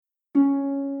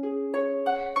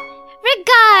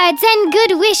regards and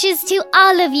good wishes to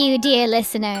all of you, dear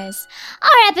listeners.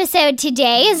 Our episode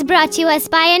today is brought to us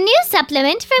by a new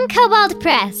supplement from Cobalt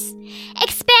Press.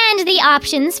 Expand the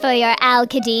options for your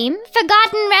Al-Qadim,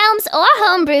 Forgotten Realms, or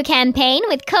Homebrew campaign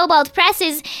with Cobalt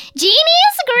Press's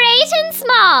Genies Great and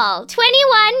Small,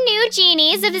 21 new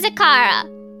genies of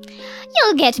Zakara.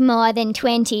 You'll get more than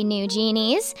 20 new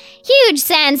genies, huge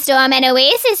sandstorm and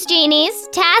oasis genies,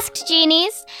 tasked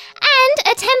genies, and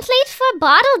a template for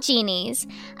bottle genies.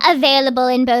 Available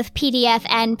in both PDF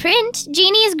and print,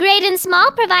 Genies Great and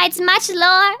Small provides much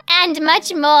lore and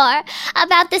much more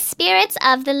about the spirits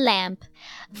of the lamp.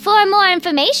 For more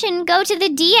information, go to the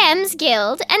DMs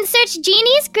Guild and search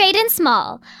Genies Great and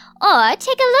Small, or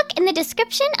take a look in the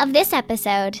description of this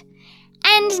episode.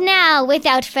 And now,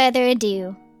 without further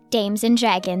ado, Dames and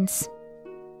Dragons.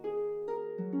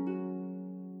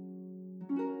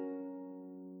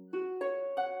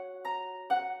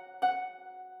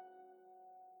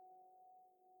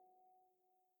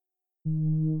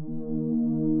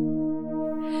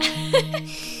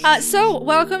 So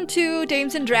welcome to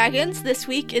Dames and Dragons. This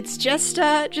week it's just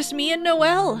me and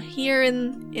Noelle here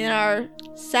in our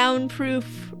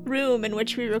soundproof room in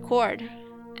which we record.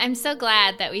 I'm so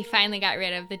glad that we finally got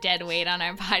rid of the dead weight on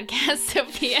our podcast,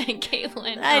 Sophia and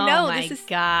Caitlin. I know. Oh my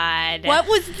God. What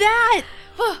was that?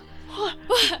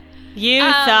 You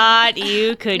thought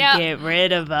you could get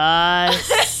rid of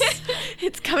us.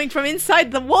 It's coming from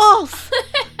inside the walls.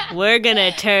 We're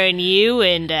gonna turn you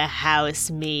into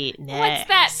house meat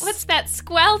next. What's that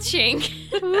squelching?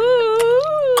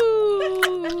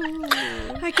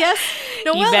 I guess.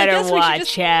 Noelle, You better I guess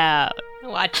watch out.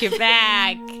 Watch your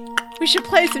back. We should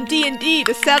play some D&D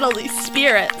to settle these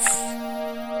spirits.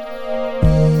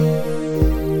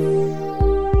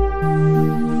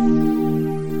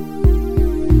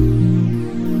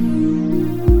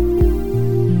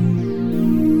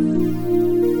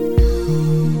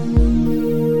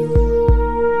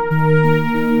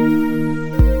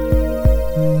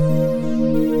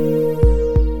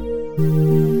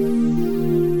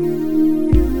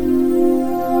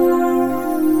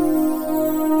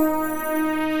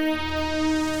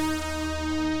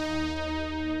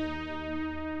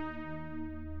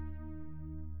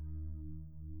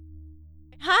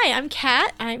 Hi, I'm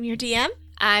Kat. I'm your DM.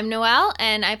 I'm Noelle,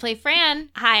 and I play Fran.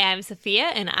 Hi, I'm Sophia,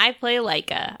 and I play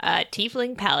Leica, a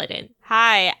tiefling paladin.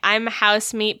 Hi, I'm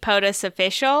house meat POTUS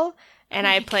official, and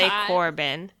I play God.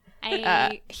 Corbin,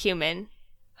 human.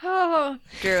 Oh,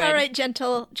 Druid. all right,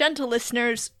 gentle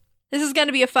listeners. This is going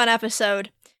to be a fun episode.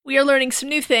 We are learning some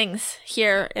new things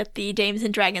here at the Dames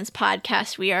and Dragons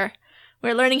podcast. We're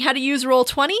learning how to use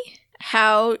Roll20,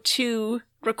 how to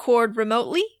record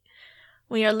remotely.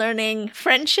 We are learning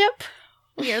friendship.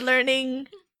 We are learning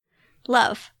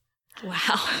love.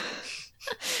 Wow.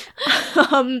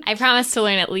 I promise to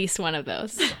learn at least one of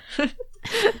those.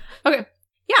 Okay.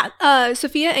 Yeah,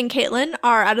 Sophia and Caitlin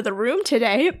are out of the room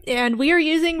today, and we are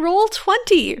using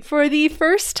Roll20 for the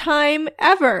first time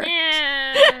ever.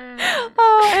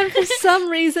 And for some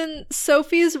reason,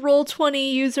 Sophie's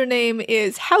Roll20 username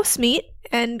is Housemeat,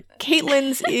 and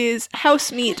Caitlin's is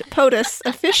Housemeat POTUS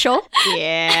official.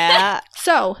 Yeah.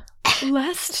 So,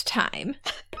 last time,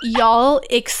 y'all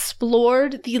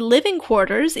explored the living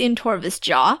quarters in Torva's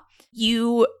Jaw.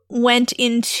 You went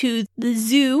into the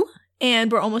zoo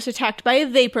and were almost attacked by a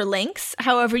vapor lynx.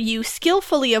 However, you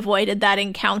skillfully avoided that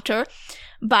encounter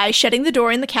by shutting the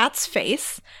door in the cat's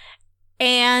face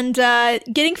and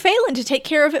getting Phelan to take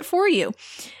care of it for you.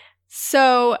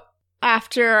 So,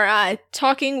 after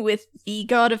talking with the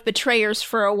god of betrayers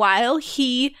for a while,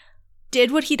 he did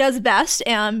what he does best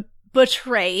and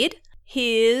betrayed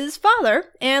his father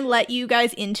and let you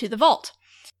guys into the vault.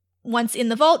 Once in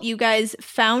the vault, you guys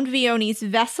found Vioni's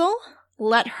vessel,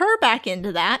 let her back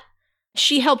into that.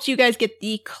 She helped you guys get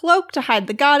the cloak to hide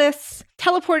the goddess,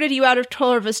 teleported you out of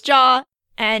Torva's Jaw,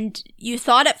 and you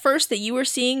thought at first that you were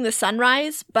seeing the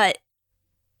sunrise, but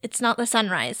it's not the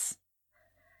sunrise.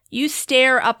 You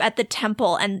stare up at the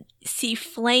temple and see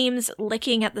flames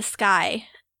licking at the sky.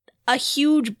 A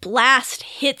huge blast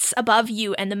hits above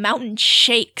you and the mountain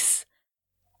shakes.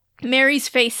 Mary's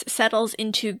face settles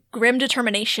into grim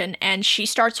determination and she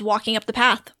starts walking up the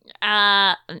path.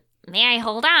 Mary,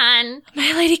 hold on.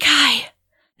 My Lady Kai.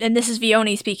 And this is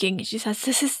Vioni speaking. She says,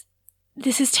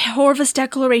 This is Torva's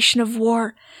declaration of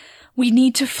war. We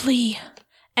need to flee.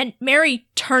 And Mary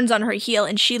turns on her heel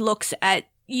and she looks at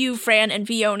you, Fran, and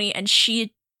Vioni, and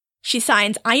she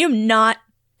signs, I am not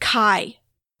Kai.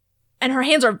 And her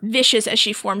hands are vicious as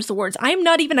she forms the words, I am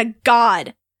not even a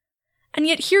god. And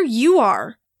yet here you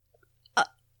are.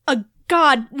 A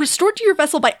god restored to your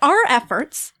vessel by our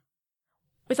efforts,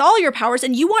 with all your powers,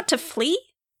 and you want to flee?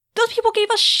 Those people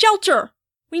gave us shelter!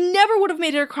 We never would have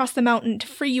made it across the mountain to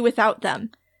free you without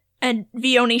them. And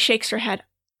Vioni shakes her head.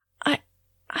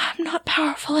 I'm not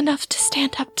powerful enough to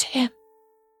stand up to him.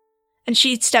 And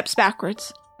she steps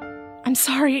backwards. I'm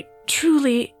sorry,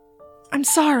 truly, I'm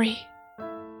sorry.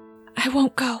 I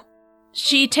won't go.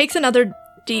 She takes another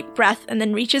deep breath and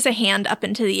then reaches a hand up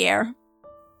into the air.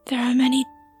 There are many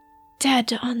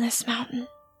dead on this mountain.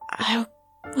 I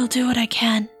will do what I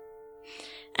can.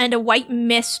 And a white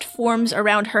mist forms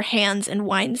around her hands and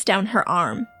winds down her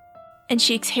arm. And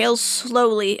she exhales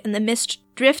slowly, and the mist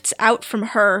drifts out from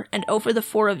her and over the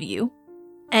four of you.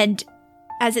 And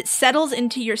as it settles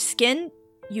into your skin,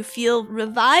 you feel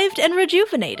revived and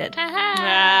rejuvenated.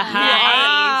 That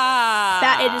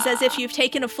it is as if you've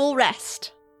taken a full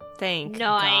rest. Thank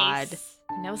Nice. God.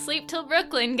 No sleep till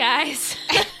Brooklyn, guys.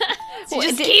 So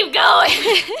just keep going.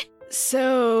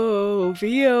 So,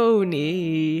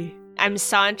 Vioni. I'm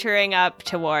sauntering up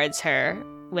towards her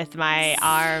with my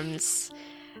arms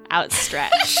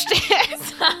outstretched.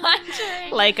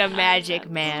 Like a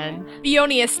magic man.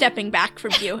 Vioni is stepping back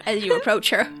from you as you approach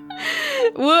her.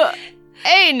 Well,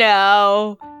 hey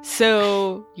now.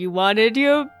 So, you wanted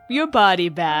your body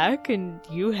back, and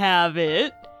you have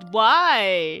it.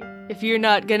 Why? If you're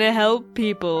not gonna help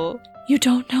people. You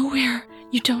don't know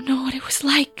what it was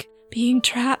like being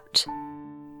trapped.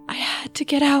 I had to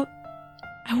get out.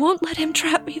 I won't let him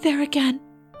trap me there again.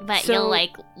 But So- you'll,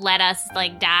 let us,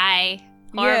 die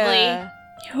horribly. Yeah.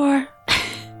 You're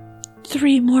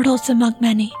 3 mortals among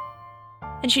many.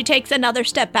 And she takes another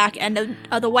step back, and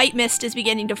the white mist is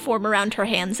beginning to form around her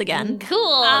hands again.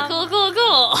 Cool. I'm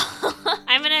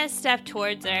gonna step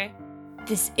towards her.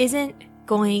 This isn't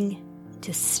going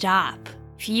to stop.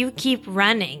 If you keep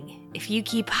running, if you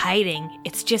keep hiding,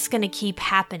 it's just gonna keep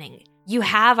happening. You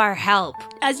have our help.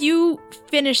 As you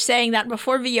finish saying that,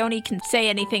 before Vioni can say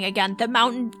anything again, the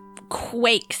mountain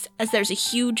quakes as there's a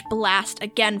huge blast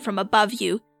again from above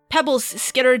you. Pebbles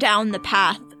skitter down the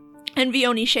path, and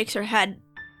Vioni shakes her head.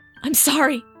 I'm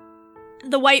sorry.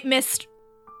 The white mist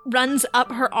runs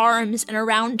up her arms and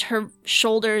around her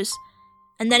shoulders,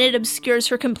 and then it obscures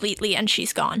her completely, and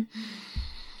she's gone.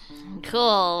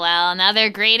 Cool. Well, another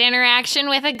great interaction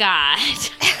with a god.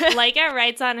 Leica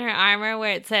writes on her armor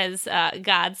where it says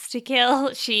gods to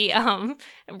kill. She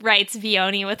writes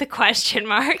Vioni with a question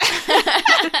mark.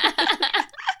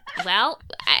 Well,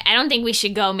 I don't think we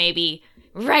should go maybe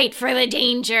right for the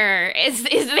danger. Is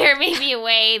there maybe a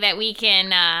way that we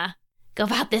can go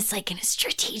about this in a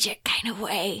strategic kind of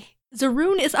way?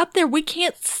 Zaroon is up there. We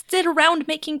can't sit around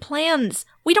making plans.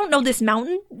 We don't know this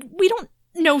mountain. We don't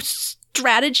know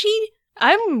strategy.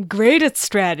 I'm great at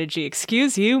strategy.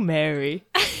 Excuse you, Mary.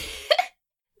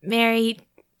 Mary,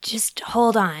 just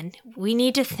hold on. We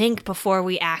need to think before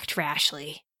we act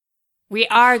rashly. We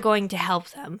are going to help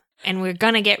them, and we're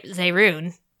gonna get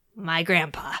Zaroon, my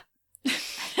grandpa.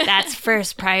 That's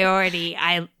first priority.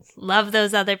 I love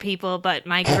those other people, but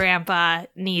my grandpa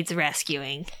needs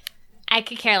rescuing. I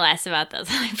could care less about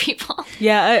those other people.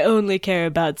 Yeah, I only care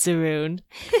about Zaroon.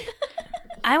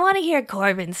 I want to hear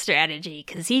Corbin's strategy,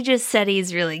 because he just said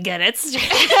he's really good at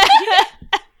strategy.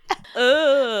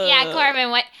 Yeah, Corbin,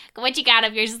 what you got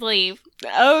up your sleeve?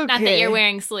 Okay. Not that you're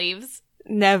wearing sleeves.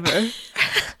 Never.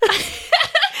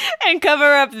 And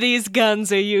cover up these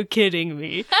guns, are you kidding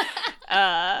me?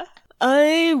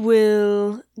 I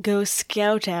will go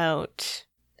scout out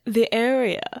the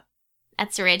area.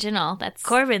 That's original. That's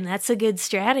Corbin, that's a good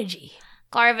strategy.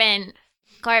 Corbin,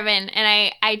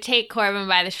 and I take Corbin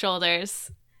by the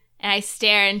shoulders, and I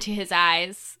stare into his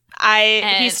eyes.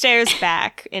 He stares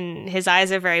back, and his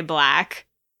eyes are very black.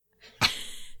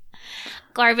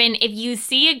 Corbin, if you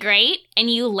see a grate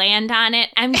and you land on it,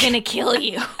 I'm gonna kill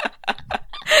you.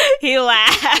 He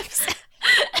laughs.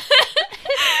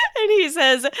 And he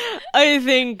says, I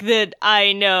think that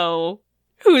I know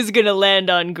who's gonna land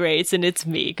on grates, and it's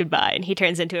me. Goodbye. And he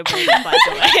turns into a bird and flies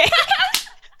away.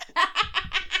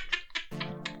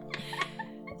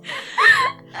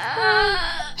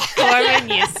 Corbin,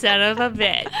 you son of a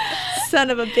bitch. Son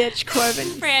of a bitch, Corbin.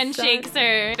 Fran shakes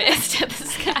her fist at the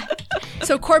sky.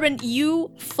 So, Corbin,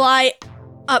 you fly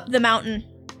up the mountain,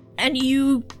 and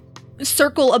you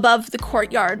circle above the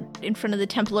courtyard in front of the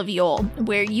Temple of Yol,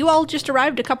 where you all just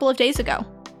arrived a couple of days ago.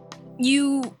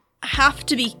 You have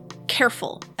to be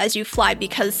careful as you fly,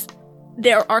 because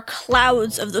there are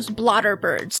clouds of those blotter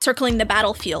birds circling the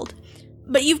battlefield.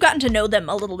 But you've gotten to know them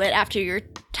a little bit after your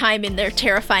time in their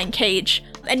terrifying cage,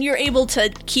 and you're able to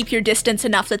keep your distance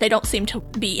enough that they don't seem to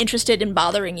be interested in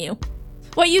bothering you.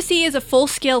 What you see is a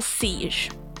full-scale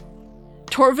siege.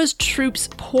 Torva's troops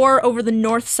pour over the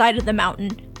north side of the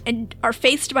mountain and are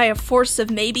faced by a force of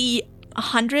maybe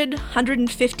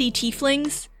 150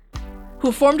 tieflings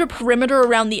who formed a perimeter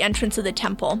around the entrance of the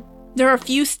temple. There are a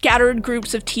few scattered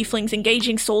groups of tieflings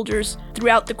engaging soldiers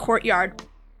throughout the courtyard.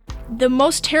 The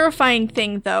most terrifying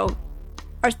thing, though,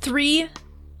 are 3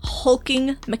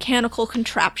 hulking mechanical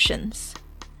contraptions.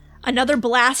 Another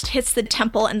blast hits the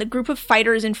temple, and the group of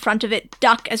fighters in front of it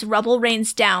duck as rubble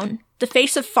rains down. The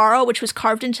face of Pharaoh, which was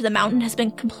carved into the mountain, has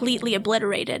been completely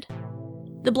obliterated.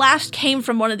 The blast came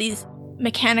from one of these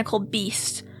mechanical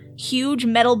beasts, huge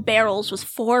metal barrels with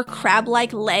 4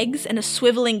 crab-like legs and a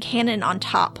swiveling cannon on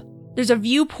top. There's a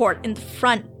viewport in the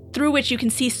front through which you can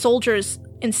see soldiers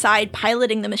inside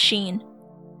piloting the machine.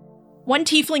 One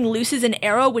tiefling looses an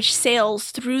arrow which sails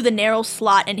through the narrow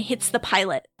slot and hits the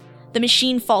pilot. The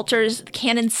machine falters, the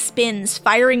cannon spins,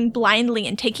 firing blindly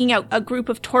and taking out a group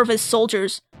of Torva's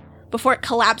soldiers before it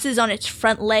collapses on its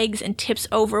front legs and tips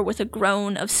over with a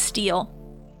groan of steel.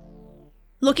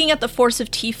 Looking at the force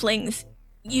of tieflings,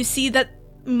 you see that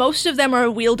most of them are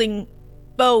wielding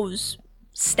bows,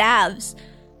 staves.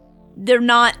 They're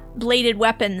not bladed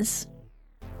weapons,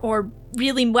 or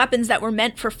really weapons that were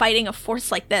meant for fighting a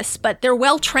force like this, but they're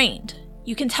well trained.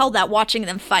 You can tell that watching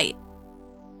them fight.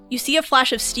 You see a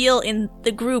flash of steel in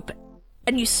the group,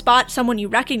 and you spot someone you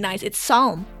recognize. It's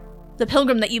Salm, the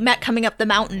pilgrim that you met coming up the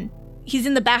mountain. He's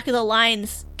in the back of the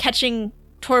lines, catching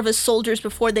Torva's soldiers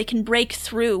before they can break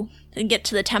through and get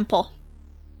to the temple.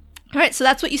 Alright, so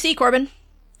that's what you see, Corbin.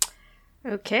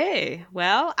 Okay,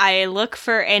 well, I look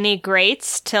for any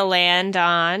grates to land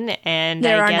on, and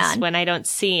There I are guess none. when I don't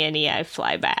see any, I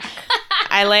fly back.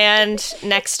 I land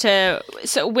next to...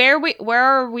 So where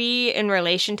are we in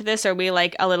relation to this? Are we,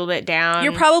 like, a little bit down?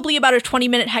 You're probably about a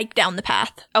 20-minute hike down the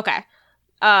path. Okay.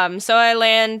 So I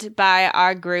land by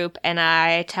our group, and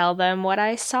I tell them what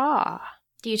I saw.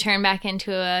 Do you turn back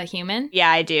into a human?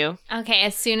 Yeah, I do. Okay,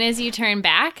 as soon as you turn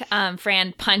back,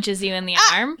 Fran punches you in the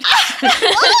arm.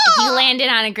 If you landed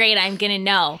on a grate, I'm gonna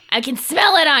know. I can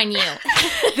smell it on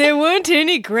you. There weren't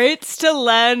any grates to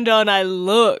land on, I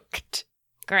looked.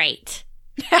 Great.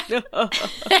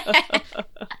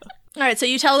 Alright, so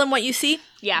you tell them what you see,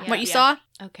 Yeah. what you saw.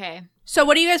 Okay. So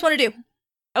what do you guys want to do?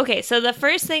 Okay, so the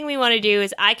first thing we want to do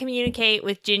is I communicate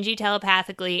with Gingy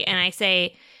telepathically, and I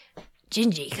say,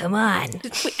 Gingy, come on.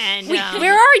 And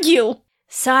Where are you?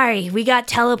 sorry, we got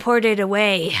teleported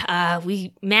away.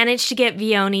 We managed to get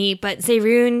Vioni, but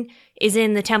Zerun is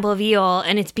in the Temple of Eol,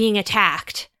 and it's being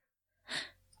attacked.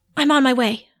 I'm on my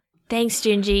way. Thanks,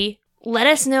 Gingy. Let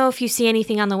us know if you see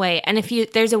anything on the way, and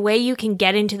if there's a way you can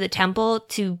get into the temple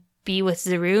to be with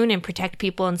Zerun and protect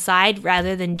people inside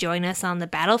rather than join us on the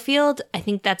battlefield, I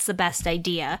think that's the best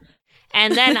idea.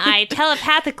 And then I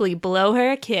telepathically blow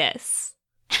her a kiss.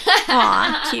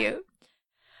 Aw, cute.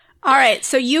 Alright,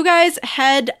 so you guys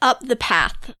head up the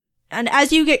path. And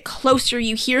as you get closer,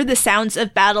 you hear the sounds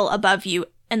of battle above you,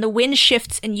 and the wind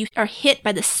shifts and you are hit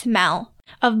by the smell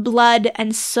of blood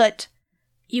and soot.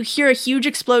 You hear a huge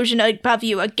explosion above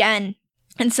you again,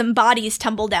 and some bodies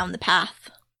tumble down the path.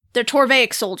 They're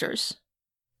Torvaic soldiers.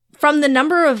 From the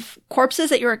number of corpses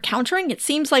that you're encountering, it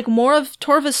seems like more of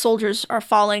Torva's soldiers are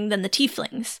falling than the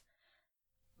tieflings.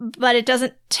 But it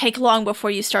doesn't take long before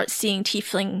you start seeing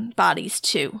tiefling bodies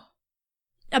too.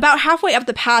 About halfway up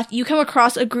the path, you come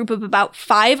across a group of about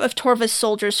 5 of Torva's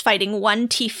soldiers fighting one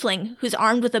tiefling who's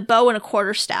armed with a bow and a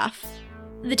quarterstaff.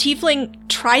 The tiefling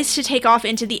tries to take off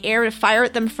into the air to fire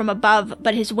at them from above,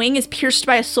 but his wing is pierced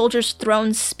by a soldier's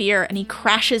thrown spear, and he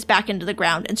crashes back into the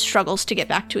ground and struggles to get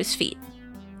back to his feet.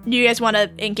 Do you guys want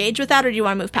to engage with that, or do you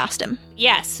want to move past him?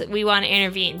 Yes, we want to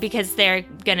intervene because they're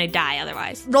gonna die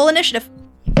otherwise. Roll initiative.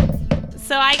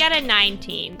 So I got a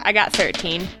 19. I got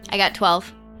 13. I got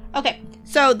 12. Okay,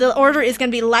 so the order is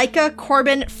going to be Laika,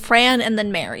 Corbin, Fran, and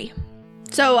then Mary.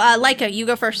 So, Laika, you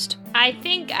go first. I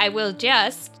think I will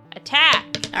just attack.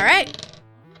 All right.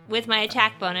 With my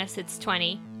attack bonus, it's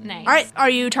 20. Nice. All right, are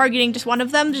you targeting just one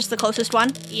of them, just the closest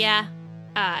one? Yeah.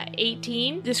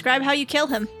 18. Describe how you kill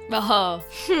him. Oh,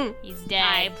 he's dead.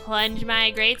 I plunge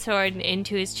my greatsword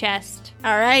into his chest.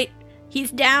 All right,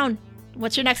 he's down.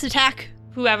 What's your next attack?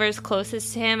 Whoever's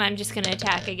closest to him, I'm just going to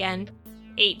attack again.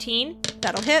 18.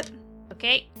 That'll hit.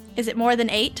 Okay. Is it more than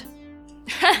 8?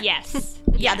 Yes.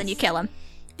 Yeah, then you kill him.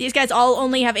 These guys all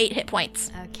only have 8 hit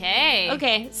points. Okay.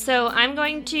 Okay, so I'm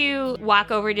going to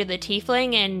walk over to the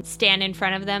tiefling and stand in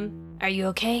front of them. Are you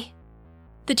okay?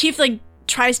 The tiefling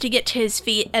tries to get to his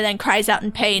feet and then cries out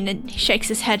in pain and he shakes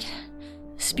his head.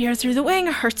 Spear through the wing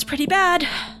hurts pretty bad.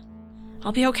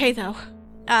 I'll be okay, though.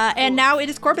 And now it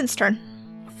is Corbin's turn.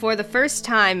 For the first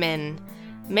time in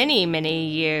many, many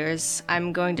years,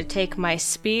 I'm going to take my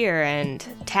spear and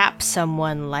tap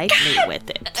someone lightly with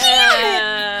it.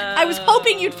 I was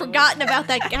hoping you'd forgotten about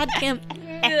that goddamn...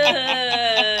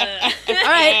 All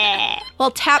right.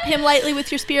 Well, tap him lightly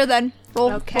with your spear then. Roll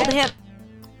the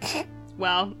hit.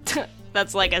 Well,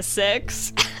 that's like a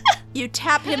 6. You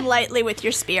tap him lightly with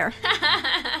your spear.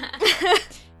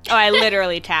 Oh, I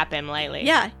literally tap him lightly.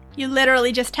 Yeah, you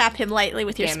literally just tap him lightly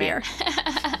with your Damn spear.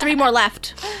 it. 3 more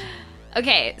left.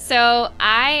 Okay, so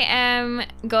I am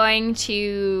going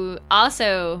to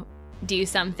also do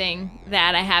something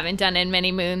that I haven't done in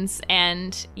many moons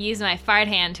and use my fart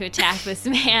hand to attack this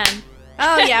man.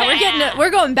 Oh yeah, we're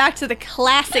going back to the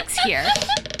classics here.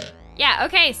 Yeah,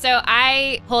 okay, so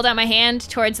I hold out my hand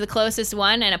towards the closest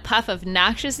one and a puff of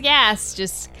noxious gas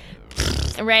just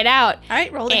right out. All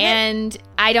right, roll the hit. And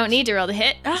I don't need to roll the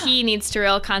hit. He needs to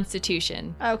roll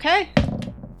Constitution. Okay.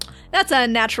 That's a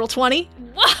natural 20.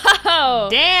 Whoa!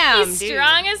 Damn, He's dude.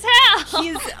 strong as hell!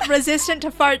 He's resistant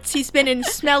to farts. He's been in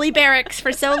smelly barracks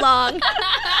for so long.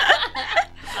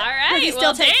 All right, Does he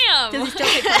well, still take, damn! Does he still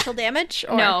take partial damage?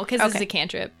 Or? No, because this is Okay. a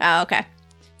cantrip. Oh, okay.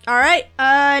 All right.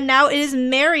 Now it is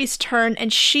Mary's turn,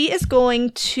 and she is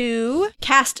going to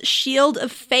cast Shield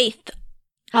of Faith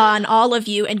on all of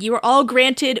you, and you are all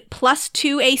granted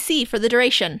 +2 AC for the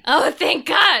duration. Oh, thank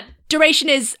God! Duration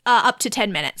is up to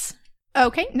 10 minutes.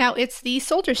 Okay, now it's the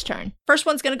soldier's turn. First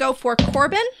one's going to go for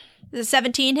Corbin. This is a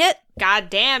 17 hit. God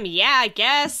damn, yeah, I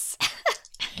guess.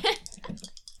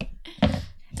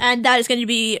 And that is going to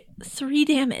be 3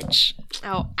 damage.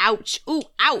 Oh, ouch. Ooh,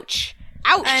 ouch.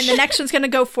 Ouch. And the next one's going to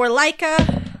go for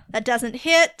Leica. That doesn't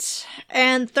hit.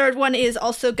 And third one is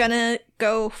also going to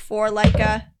go for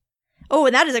Leica. Oh,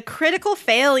 and that is a critical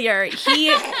failure.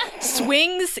 He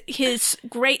swings his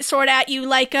great sword at you,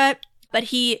 Leica, but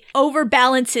he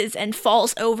overbalances and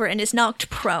falls over and is knocked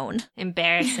prone.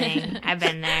 Embarrassing. I've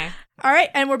been there. All right,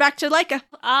 and we're back to Leica.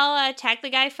 I'll attack the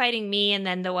guy fighting me and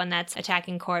then the one that's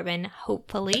attacking Corbin,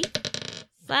 hopefully.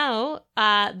 So,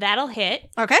 that'll hit.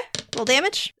 Okay, roll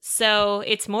damage. So,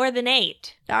 it's more than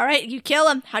 8. All right, you kill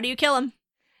him. How do you kill him?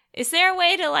 Is there a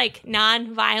way to, like,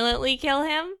 non-violently kill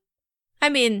him? I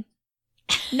mean,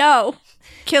 no.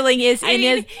 Killing is in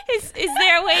his... Is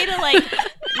there a way to, like,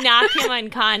 knock him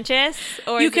unconscious?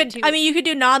 Or You is it could, too- you could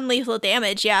do non-lethal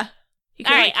damage, yeah. You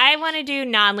could, All right, I want to do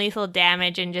non-lethal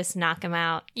damage and just knock him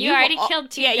out. You already killed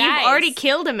 2 guys. Yeah, you've already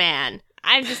killed a man.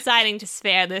 I'm deciding to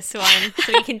spare this one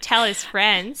so he can tell his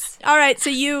friends. All right, so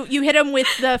you hit him with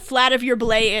the flat of your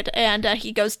blade, and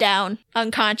he goes down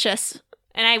unconscious.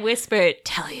 And I whisper,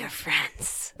 tell your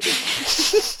friends.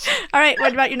 All right,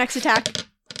 what about your next attack?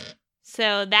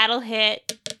 So that'll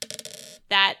hit.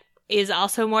 That is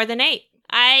also more than 8.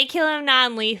 I kill him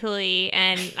non-lethally,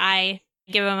 and I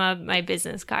give him my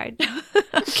business card.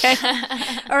 Okay.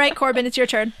 All right, Corbin, it's your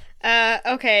turn.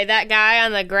 Okay, that guy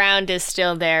on the ground is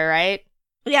still there, right?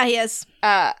 Yeah, he is.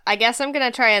 I guess I'm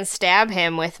gonna try and stab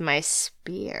him with my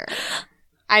spear.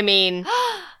 I mean,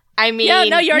 Yeah,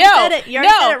 no, you already said it. You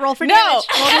already said it. Roll for damage.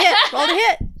 Roll the hit. Roll the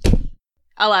hit.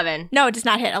 11. No, it does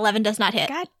not hit. 11 does not hit.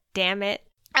 God damn it.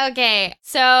 Okay,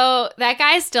 so that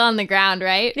guy's still on the ground,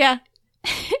 right? Yeah.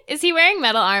 Is he wearing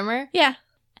metal armor? Yeah.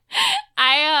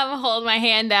 I hold my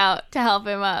hand out to help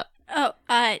him up. Oh,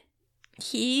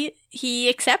 he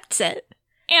accepts it.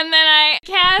 And then I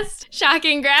cast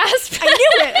Shocking Grasp. I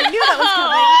knew it. I knew that was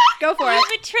coming. Go for it.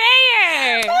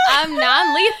 Betrayer!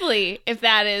 Non-lethally, if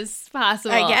that is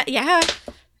possible. I get. Yeah.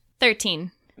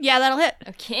 13. Yeah, that'll hit.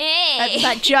 Okay.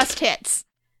 That just hits.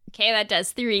 Okay, that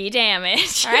does 3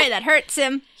 damage. All right, that hurts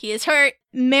him. He is hurt.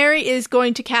 Mary is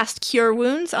going to cast Cure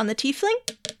Wounds on the tiefling.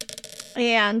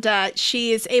 And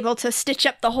she is able to stitch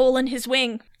up the hole in his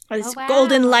wing as Oh, wow.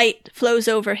 golden light flows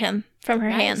over him from her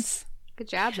Nice. hands. Good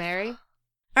job, Mary.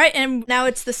 All right, and now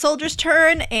it's the soldier's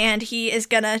turn, and he is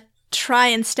going to try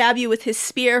and stab you with his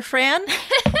spear, Fran.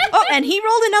 Oh, and he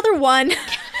rolled another 1. This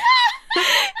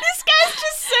guy's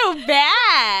just so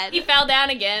bad. He fell down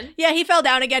again. Yeah, he fell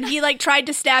down again. He, tried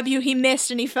to stab you, he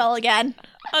missed, and he fell again.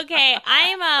 Okay,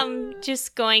 I'm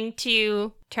just going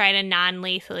to try to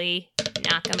non-lethally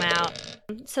knock him out.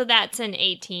 So that's an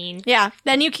 18. Yeah,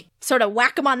 then you sort of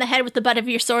whack him on the head with the butt of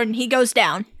your sword, and he goes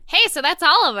down. Hey, so that's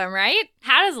all of them, right?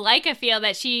 How does Leica feel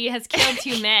that she has killed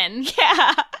 2 men?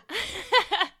 Yeah.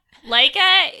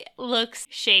 Leica looks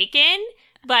shaken,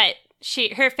 but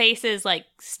her face is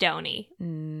stony.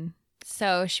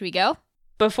 So, should we go?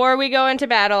 Before we go into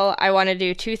battle, I want to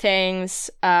do 2 things.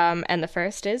 And the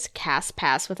first is cast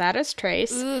Pass Without a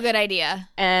Trace. Ooh, good idea.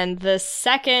 And the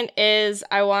second is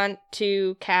I want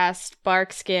to cast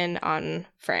Bark Skin on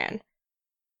Fran.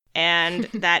 And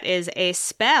that is a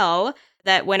spell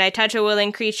that when I touch a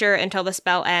willing creature until the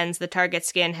spell ends, the target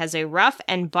skin has a rough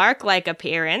and bark-like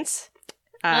appearance.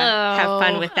 have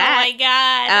fun with that. Oh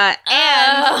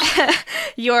my god. And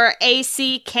your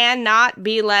AC cannot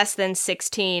be less than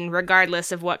 16,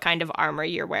 regardless of what kind of armor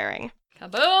you're wearing.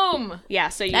 Kaboom! Yeah,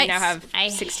 so you Nice. now have I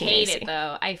 16 hate AC. it,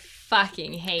 though. I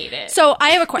fucking hate it. So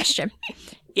I have a question.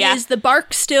 Yeah. Is the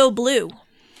bark still blue?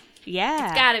 Yeah.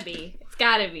 It's gotta be. It's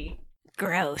gotta be.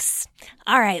 Gross.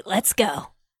 All right, let's go.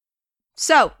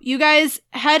 So you guys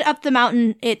head up the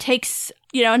mountain. It takes,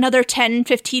 another 10,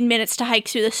 15 minutes to hike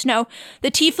through the snow. The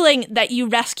tiefling that you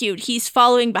rescued, he's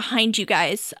following behind you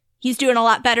guys. He's doing a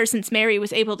lot better since Mary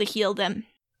was able to heal them.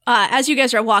 As you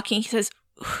guys are walking, he says,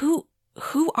 Who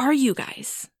are you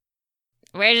guys?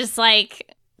 We're just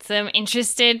like some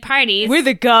interested parties. We're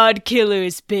the god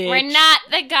killers, bitch. We're not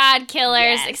the god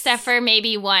killers, Yes. except for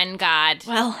maybe one god.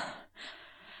 Well,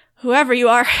 whoever you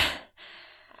are,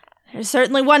 there's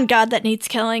certainly one god that needs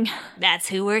killing. That's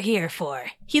who we're here for.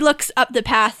 He looks up the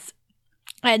path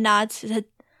and nods. He said,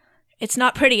 It's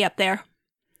not pretty up there.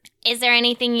 Is there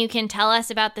anything you can tell us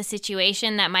about the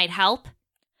situation that might help?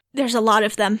 There's a lot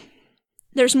of them.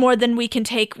 There's more than we can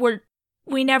take.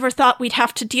 We never thought we'd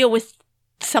have to deal with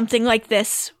something like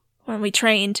this when we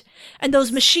trained. And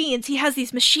those machines, he has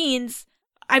these machines.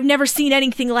 I've never seen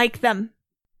anything like them.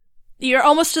 You're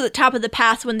almost to the top of the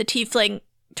path when the tiefling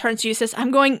turns to you and says,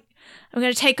 I'm going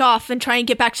to take off and try and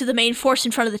get back to the main force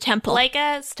in front of the temple.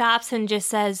 Leica stops and just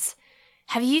says,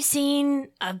 have you seen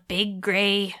a big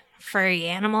gray furry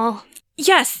animal?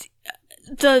 Yes,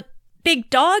 the big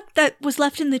dog that was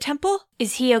left in the temple.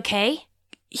 Is he okay?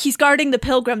 He's guarding the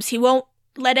pilgrims. He won't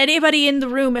let anybody in the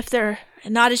room if they're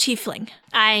not a tiefling.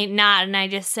 I nod and I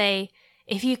just say,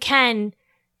 if you can,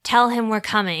 tell him we're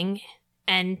coming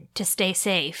and to stay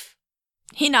safe.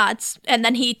 He nods, and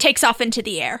then he takes off into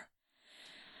the air.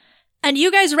 And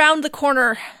you guys round the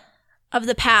corner of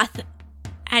the path,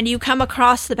 and you come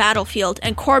across the battlefield.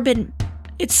 And Corbin,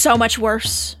 it's so much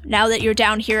worse now that you're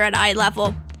down here at eye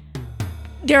level.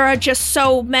 There are just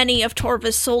so many of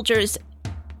Torva's soldiers,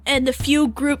 and the few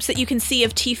groups that you can see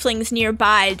of tieflings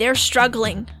nearby, they're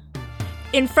struggling.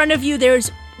 In front of you, there's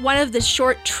one of the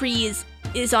short trees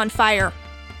is on fire,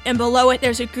 and below it,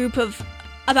 there's a group of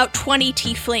about 20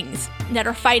 tieflings that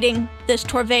are fighting the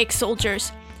Torvaic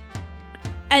soldiers.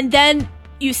 And then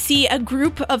you see a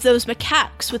group of those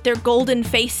macaques with their golden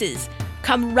faces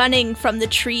come running from the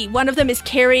tree. One of them is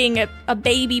carrying a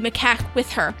baby macaque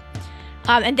with her,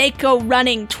 and they go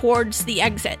running towards the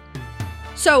exit.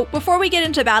 So before we get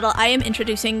into battle, I am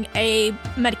introducing a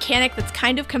mechanic that's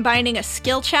kind of combining a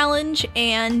skill challenge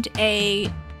and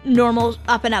a normal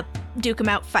up-and-up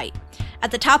duke-em-out fight.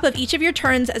 At the top of each of your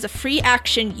turns, as a free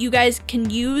action, you guys can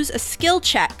use a skill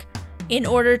check in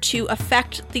order to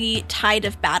affect the tide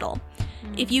of battle.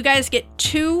 If you guys get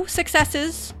 2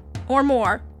 successes or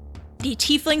more, the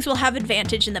tieflings will have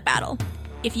advantage in the battle.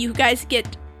 If you guys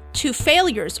get 2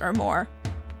 failures or more,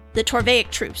 the Torvaic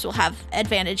troops will have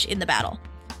advantage in the battle.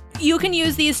 You can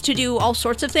use these to do all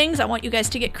sorts of things. I want you guys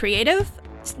to get creative.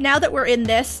 Now that we're in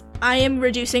this, I am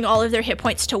reducing all of their hit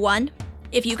points to 1.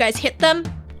 If you guys hit them,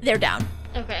 they're down.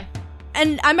 Okay.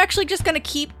 And I'm actually just going to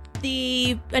keep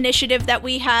the initiative that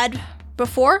we had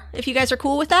before, if you guys are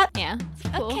cool with that. Yeah.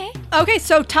 Cool. Okay. Okay,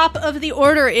 so top of the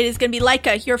order, it is going to be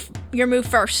Leica, your move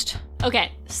first.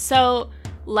 Okay, so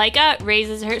Leica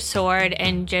raises her sword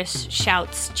and just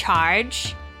shouts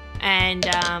charge. And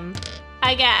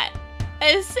I got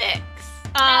a 6.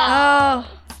 Oh,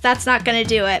 that's not going to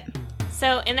do it.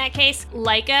 So in that case,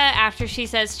 Leica, after she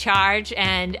says charge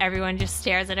and everyone just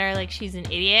stares at her like she's an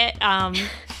idiot,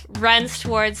 runs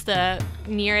towards the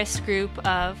nearest group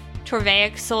of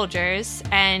Torvaic soldiers,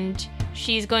 and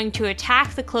she's going to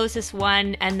attack the closest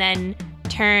one and then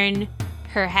turn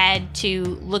her head to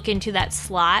look into that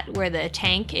slot where the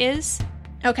tank is.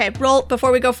 Okay, roll,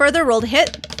 before we go further, roll to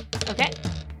hit. Okay.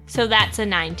 So that's a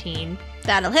 19.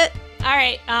 That'll hit. All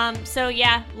right, so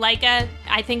yeah, Leica,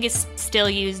 I think, is still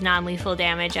used non-lethal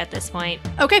damage at this point.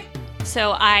 Okay.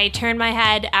 So I turn my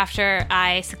head after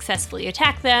I successfully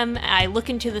attack them, I look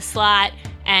into the slot,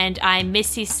 and I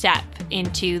misty step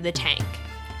into the tank.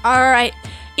 All right.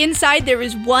 Inside, there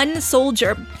is one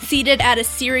soldier seated at a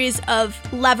series of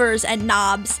levers and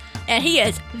knobs, and he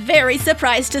is very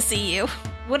surprised to see you.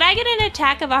 Would I get an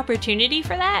attack of opportunity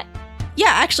for that? Yeah,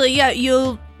 actually, yeah,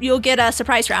 you'll get a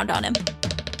surprise round on him.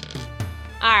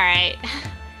 All right.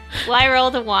 Well, I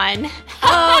rolled a 1.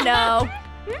 Oh no.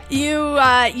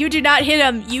 You do not hit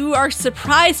him. You are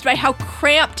surprised by how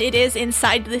cramped it is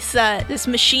inside this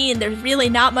machine. There's really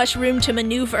not much room to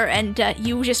maneuver, and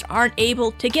you just aren't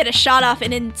able to get a shot off.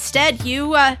 And instead,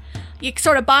 you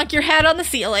sort of bonk your head on the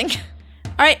ceiling.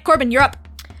 All right, Corbin, you're up.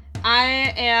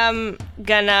 I am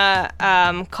gonna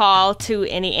call to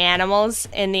any animals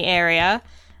in the area,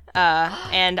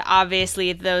 and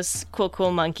obviously those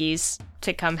cool monkeys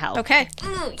to come help. Okay.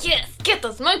 Ooh, yes, get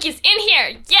those monkeys in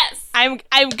here. Yes.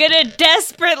 I'm gonna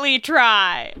desperately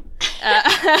try.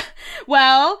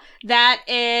 Well, that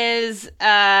is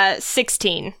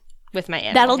 16 with my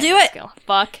animal That'll do it. skill.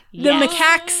 Fuck The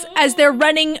macaques, as they're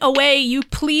running away, you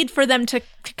plead for them to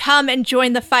come and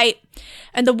join the fight.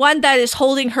 And the one that is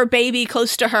holding her baby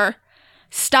close to her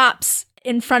stops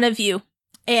in front of you.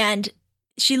 And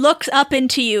she looks up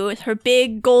into you with her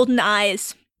big golden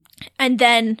eyes and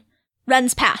then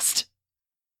runs past.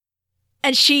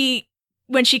 And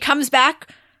when she comes back,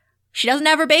 she doesn't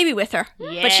have her baby with her.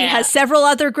 Yeah. But she has several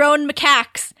other grown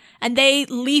macaques. And they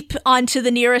leap onto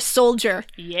the nearest soldier,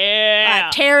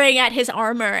 tearing at his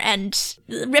armor and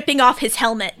ripping off his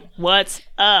helmet. What's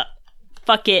up?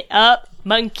 Fuck it up,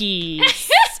 monkeys.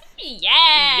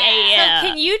 Yeah. So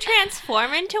can you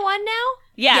transform into one now?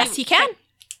 Yeah. Yes, he can.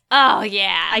 Oh,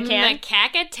 yeah. I can.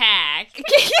 Macaque attack.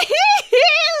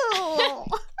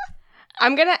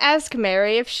 I'm gonna ask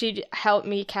Mary if she'd help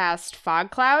me cast Fog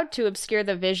Cloud to obscure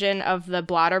the vision of the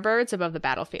blotter birds above the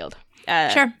battlefield.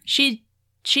 Sure.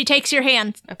 She takes your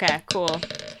hand. Okay, cool.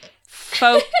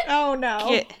 Oh,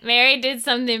 no. Mary did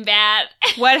something bad.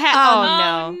 What happened?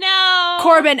 Oh no.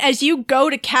 Corbin, as you go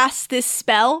to cast this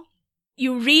spell,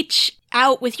 you reach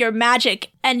out with your magic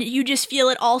and you just feel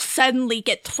it all suddenly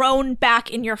get thrown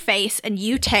back in your face and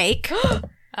you take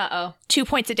Uh-oh. 2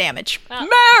 points of damage. Mary!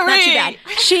 Not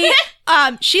too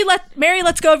bad. Mary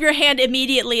lets go of your hand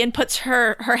immediately and puts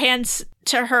her hands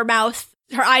to her mouth.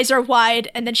 Her eyes are wide,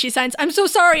 and then she signs, "I'm so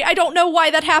sorry, I don't know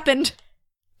why that happened."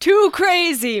 Too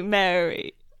crazy,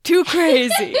 Mary. Too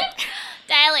crazy.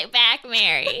 Dial it back,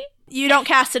 Mary. You don't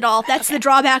cast at all. That's the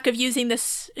drawback of using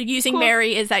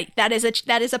Mary, is that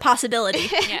is a possibility.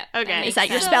 Yeah. Okay. Is that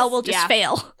your spell will just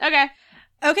fail. Okay.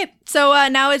 Okay, so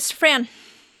now it's Fran.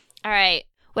 All right.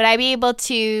 Would I be able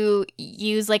to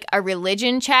use like a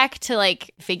religion check to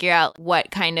like figure out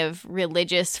what kind of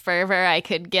religious fervor I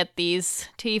could get these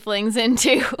tieflings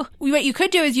into? What you could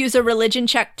do is use a religion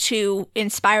check to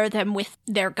inspire them with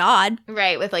their god.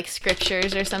 Right, with like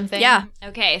scriptures or something? Yeah.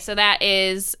 Okay, so that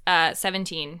is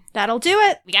 17. That'll do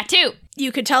it. We got 2.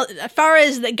 You could tell Farah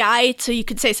is the guide, so you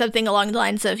could say something along the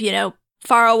lines of,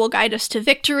 Farah will guide us to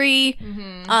victory.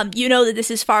 Mm-hmm. You know that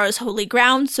this is Farah's holy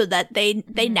ground, so that they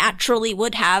naturally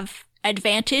would have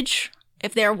advantage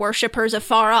if they're worshippers of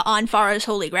Farah on Farah's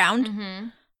holy ground. Mm-hmm.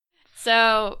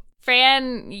 So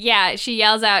Fran, she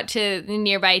yells out to the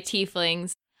nearby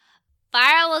tieflings,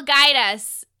 Farah will guide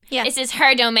us. Yeah. This is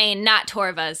her domain, not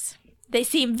Torva's. They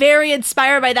seem very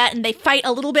inspired by that, and they fight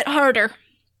a little bit harder.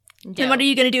 And what are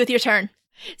you going to do with your turn?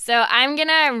 So I'm going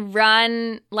to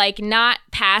run, not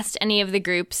past any of the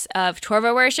groups of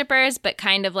Torva worshippers, but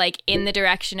kind of, in the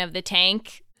direction of the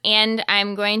tank. And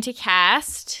I'm going to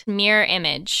cast Mirror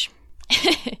Image.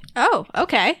 Oh,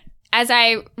 okay. As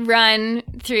I run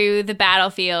through the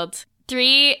battlefield,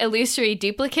 3 illusory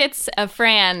duplicates of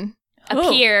Fran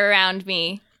appear around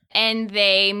me. And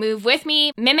they move with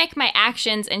me, mimic my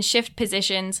actions, and shift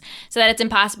positions so that it's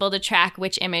impossible to track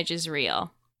which image is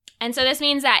real. And so this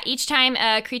means that each time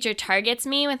a creature targets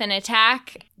me with an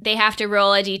attack, they have to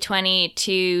roll a d20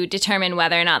 to determine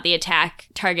whether or not the attack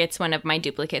targets one of my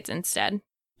duplicates instead.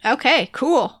 Okay,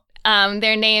 cool.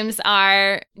 Their names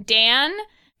are Dan,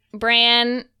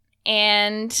 Bran,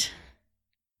 and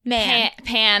Man.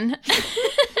 Pan.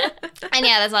 And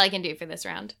that's all I can do for this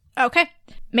round. Okay.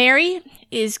 Mary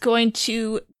is going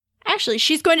to... Actually,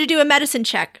 she's going to do a medicine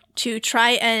check to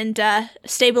try and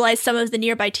stabilize some of the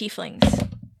nearby tieflings.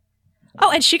 Oh,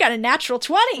 and she got a natural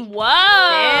 20. Whoa!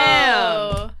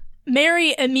 Damn.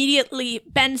 Mary immediately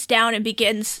bends down and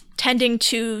begins tending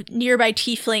to nearby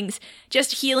tieflings,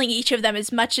 just healing each of them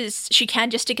as much as she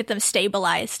can just to get them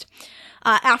stabilized.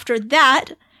 After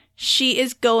that, she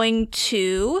is going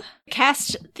to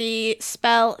cast the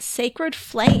spell Sacred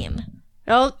Flame.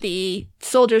 Oh, the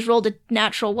soldiers rolled a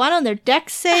natural 1 on their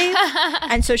dex save,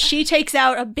 and so she takes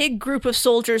out a big group of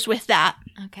soldiers with that.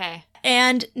 Okay.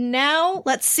 And now,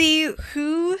 let's see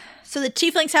who... So the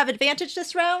tieflings have advantage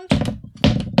this round?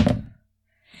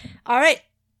 All right.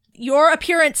 Your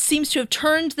appearance seems to have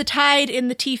turned the tide in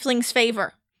the tieflings'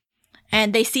 favor.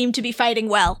 And they seem to be fighting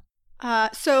well.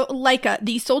 So, Laika,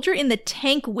 the soldier in the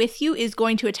tank with you is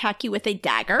going to attack you with a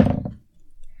dagger.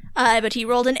 But he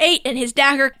rolled an 8, and his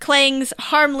dagger clangs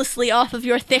harmlessly off of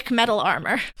your thick metal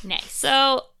armor. Nice.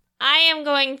 So I am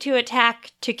going to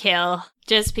attack to kill,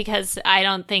 just because I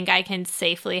don't think I can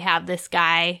safely have this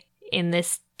guy in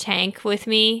this tank with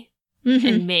me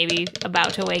and maybe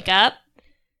about to wake up.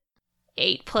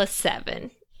 8 plus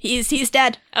 7. He's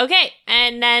dead. Okay,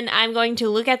 and then I'm going to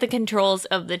look at the controls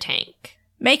of the tank.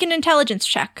 Make an intelligence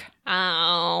check.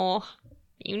 Oh,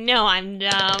 you know I'm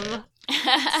dumb.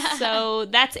 So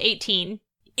that's 18.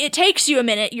 It takes you a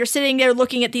minute. You're sitting there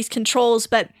looking at these controls,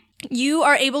 but you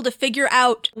are able to figure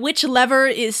out which lever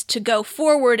is to go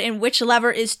forward and which lever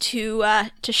is to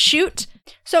shoot.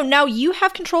 So now you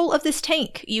have control of this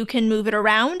tank. You can move it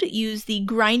around, use the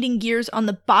grinding gears on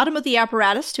the bottom of the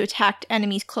apparatus to attack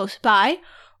enemies close by,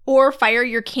 or fire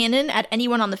your cannon at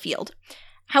anyone on the field.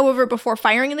 However, before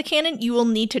firing the cannon, you will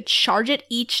need to charge it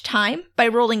each time by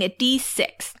rolling a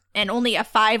d6, and only a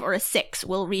 5 or a 6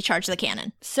 will recharge the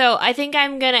cannon. So I think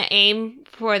I'm going to aim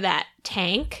for that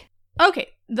tank. Okay,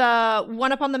 the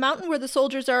one up on the mountain where the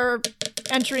soldiers are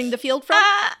entering the field from?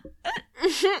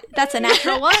 That's a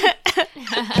natural one.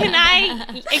 Can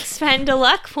I expend a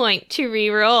luck point to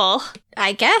reroll?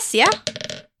 I guess, yeah.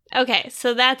 Okay,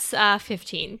 so that's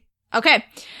 15. Okay,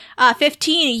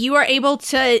 15, you are able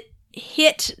to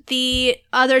hit the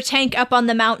other tank up on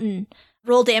the mountain.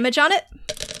 Roll damage on it.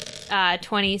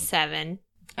 27.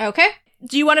 Okay.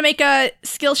 Do you want to make a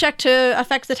skill check to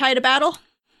affect the tide of battle?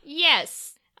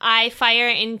 Yes. I fire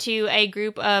into a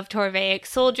group of Torvaic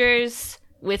soldiers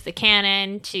with the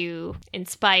cannon to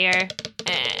inspire.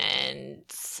 And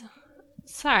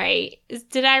sorry,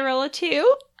 did I roll a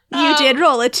 2? You did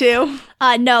roll a 2.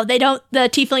 No, they don't. The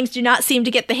tieflings do not seem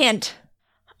to get the hint.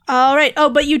 All right. Oh,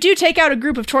 but you do take out a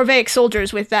group of Torvaic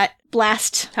soldiers with that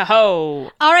blast.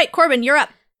 Ho! All right, Corbin, you're up.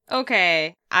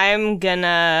 Okay. I'm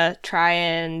gonna try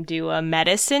and do a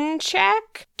medicine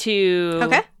check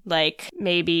to,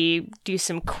 maybe do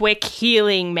some quick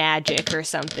healing magic or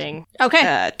something.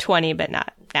 Okay. 20, but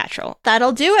not natural.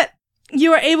 That'll do it.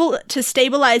 You are able to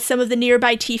stabilize some of the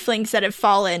nearby tieflings that have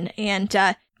fallen, and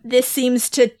this seems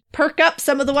to perk up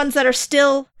some of the ones that are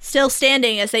still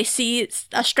standing as they see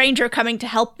a stranger coming to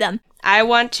help them. I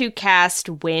want to cast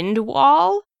Wind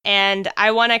Wall, and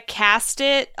I want to cast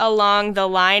it along the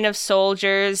line of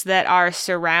soldiers that are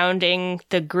surrounding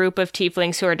the group of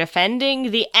tieflings who are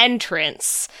defending the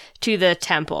entrance to the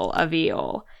Temple of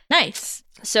Eol. Nice.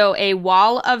 So a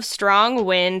wall of strong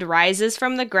wind rises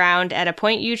from the ground at a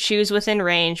point you choose within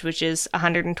range, which is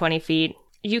 120 feet.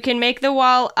 You can make the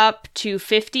wall up to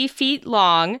 50 feet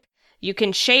long. You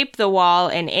can shape the wall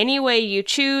in any way you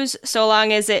choose, so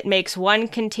long as it makes one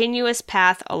continuous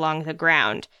path along the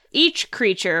ground. Each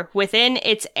creature within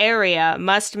its area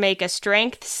must make a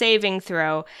strength saving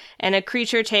throw, and a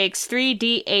creature takes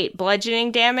 3d8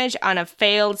 bludgeoning damage on a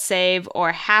failed save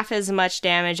or half as much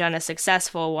damage on a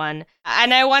successful one.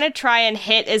 And I want to try and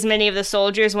hit as many of the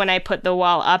soldiers when I put the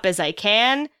wall up as I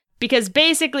can, because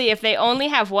basically if they only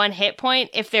have 1 hit point,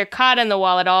 if they're caught in the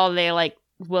wall at all, they,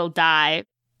 will die.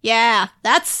 Yeah,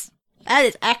 that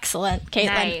is excellent, Caitlin.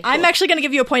 Nice. I'm actually going to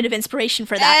give you a point of inspiration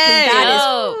for that,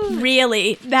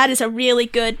 because that is a really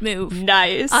good move.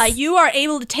 Nice. You are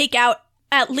able to take out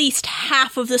at least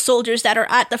half of the soldiers that are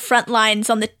at the front lines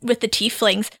with the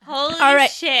tieflings. Holy All right.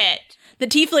 shit. The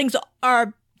tieflings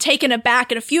are taken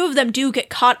aback, and a few of them do get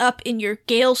caught up in your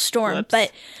gale storm, Whoops.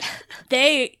 but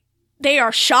they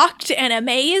are shocked and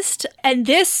amazed, and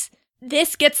this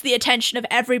gets the attention of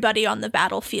everybody on the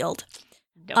battlefield.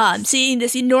 Seeing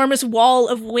this enormous wall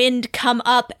of wind come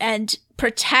up and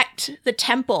protect the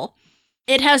temple,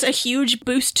 it has a huge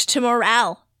boost to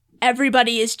morale.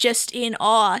 Everybody is just in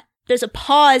awe. There's a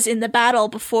pause in the battle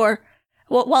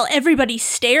while everybody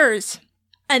stares,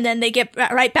 and then they get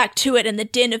right back to it, and the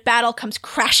din of battle comes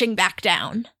crashing back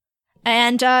down.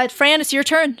 And Fran, it's your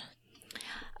turn.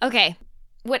 Okay.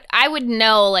 What I would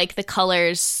know, the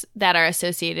colors that are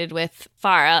associated with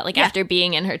Farah, after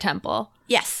being in her temple.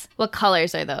 Yes. What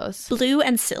colors are those? Blue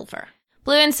and silver.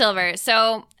 Blue and silver.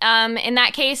 So, in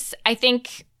that case, I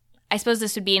suppose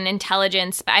this would be an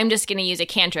intelligence, but I'm just going to use a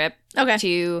cantrip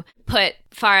to put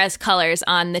Farah's colors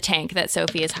on the tank that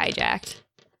Sophie has hijacked.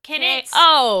 Can it?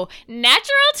 Oh,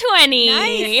 natural 20.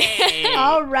 Nice.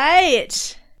 All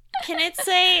right. Can it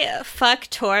say fuck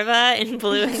Torva in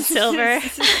blue and silver?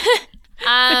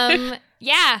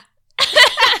 Yeah.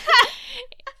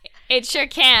 It sure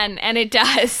can, and it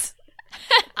does.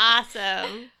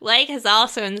 Awesome. Like has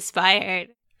also inspired.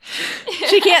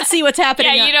 She can't see what's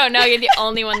happening. Yeah, you don't know. You're the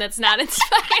only one that's not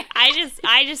inspired.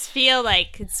 I just feel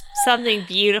like it's something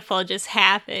beautiful just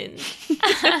happened.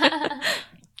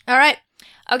 All right.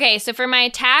 Okay, so for my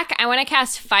attack, I want to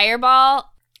cast Fireball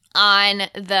on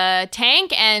the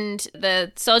tank and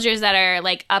the soldiers that are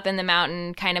up in the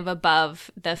mountain, kind of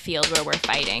above the field where we're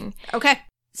fighting. Okay.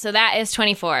 So that is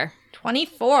 24.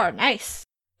 24. Nice.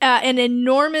 An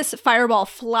enormous fireball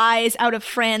flies out of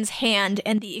Fran's hand,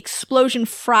 and the explosion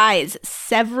fries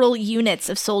several units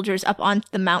of soldiers up onto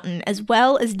the mountain, as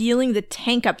well as dealing the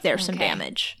tank up there some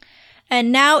damage.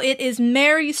 And now it is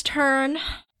Mary's turn.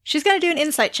 She's going to do an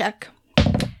insight check.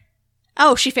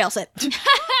 Oh, she fails it.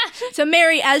 So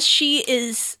Mary, as she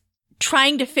is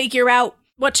trying to figure out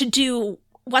what to do,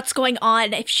 what's going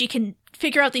on, if she can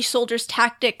figure out these soldiers'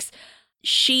 tactics,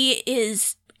 she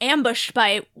is ambushed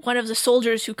by one of the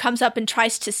soldiers who comes up and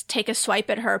tries to take a swipe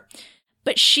at her.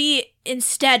 But she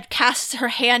instead casts her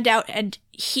hand out and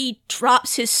he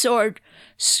drops his sword,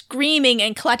 screaming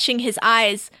and clutching his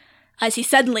eyes as he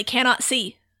suddenly cannot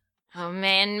see. Oh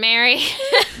man, Mary.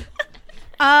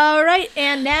 All right,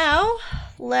 and now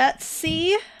let's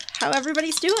see how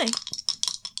everybody's doing.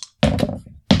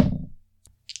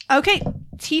 Okay,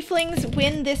 tieflings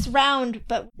win this round,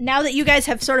 but now that you guys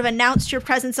have sort of announced your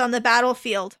presence on the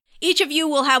battlefield, each of you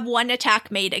will have one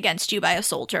attack made against you by a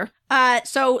soldier.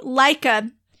 So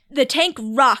Leica, the tank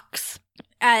rocks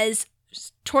as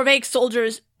Torvaeg's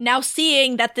soldiers, now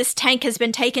seeing that this tank has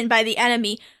been taken by the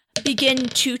enemy, begin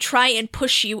to try and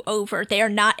push you over. They are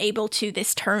not able to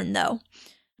this turn, though.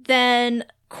 Then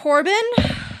Corbin.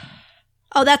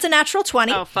 Oh, that's a natural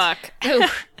 20. Oh, fuck.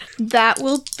 That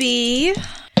will be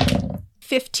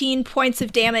 15 points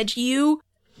of damage.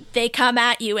 They come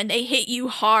at you and they hit you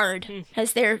hard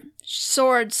as their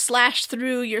swords slash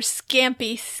through your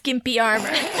skimpy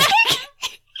armor.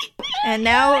 And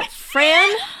now,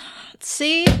 Fran, let's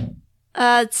see.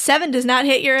 7 does not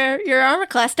hit your armor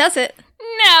class, does it?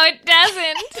 No, it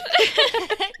doesn't.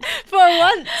 For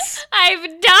once. I've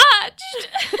dodged.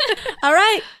 All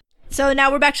right. So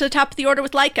now we're back to the top of the order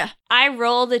with Leica. I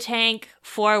roll the tank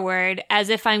forward as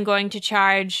if I'm going to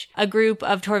charge a group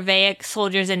of Torvaeg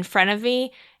soldiers in front of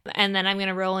me, and then I'm going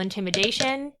to roll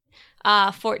intimidation.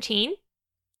 14.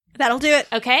 That'll do it.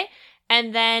 Okay.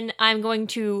 And then I'm going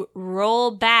to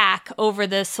roll back over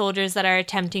the soldiers that are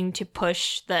attempting to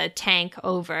push the tank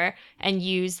over and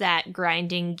use that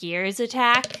grinding gears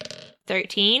attack.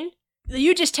 13.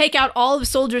 You just take out all of the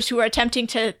soldiers who are attempting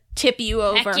to tip you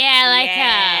over. Heck yeah, like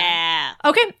Yeah.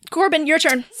 Okay, Corbin, your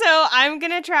turn. So I'm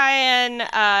gonna try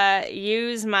and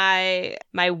use my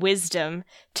wisdom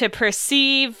to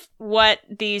perceive what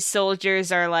these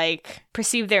soldiers are like,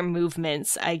 perceive their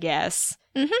movements, I guess.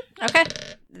 Mm-hmm. Okay.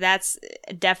 That's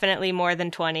definitely more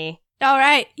than 20. All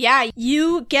right. Yeah,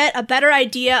 you get a better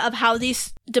idea of how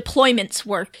these deployments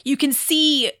work. You can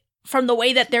see from the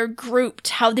way that they're grouped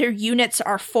how their units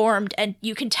are formed, and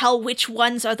you can tell which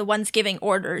ones are the ones giving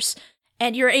orders.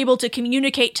 And you're able to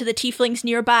communicate to the tieflings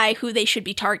nearby who they should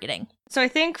be targeting. So I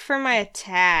think for my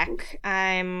attack,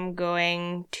 I'm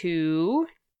going to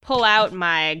pull out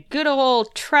my good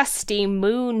old trusty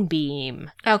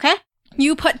moonbeam. Okay.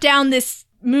 You put down this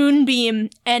moonbeam,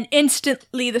 and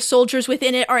instantly the soldiers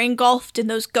within it are engulfed in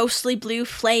those ghostly blue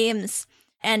flames,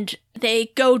 and they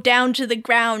go down to the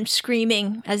ground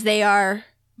screaming as they are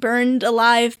burned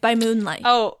alive by moonlight.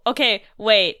 Oh, okay,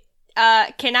 wait.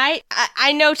 Can I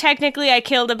know technically I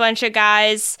killed a bunch of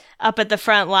guys up at the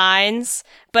front lines,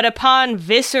 but upon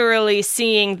viscerally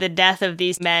seeing the death of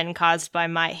these men caused by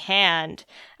my hand,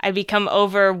 I become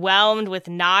overwhelmed with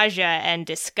nausea and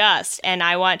disgust, and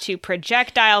I want to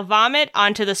projectile vomit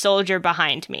onto the soldier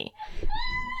behind me.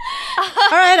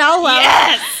 All right, I'll allow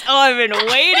Yes! Oh, I've been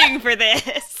waiting for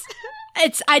this.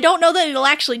 I don't know that it'll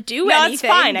actually do No, anything. it's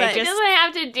fine. But It doesn't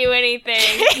have to do anything.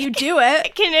 you do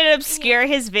it. Can it obscure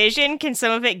his vision? Can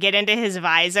some of it get into his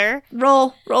visor?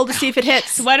 Roll to see if it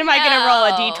hits. What am I going to roll,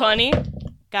 a No.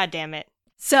 d20? God damn it.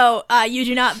 So, you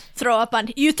do not throw up on...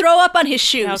 You throw up on his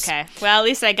shoes. Okay. Well, at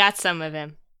least I got some of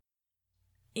him.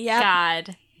 Yeah.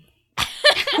 God.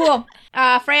 Cool.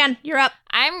 Fran, you're up.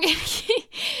 I'm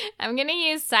gonna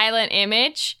use silent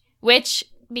image, which,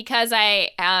 because I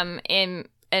am an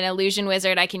illusion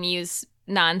wizard, I can use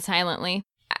non-silently.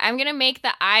 I'm gonna make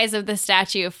the eyes of the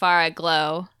statue of Farah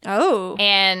glow, Oh.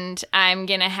 and I'm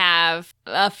gonna have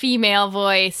a female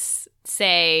voice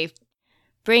say,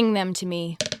 "Bring them to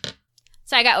me."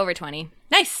 So I got over 20.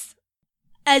 Nice.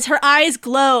 As her eyes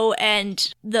glow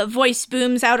and the voice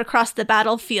booms out across the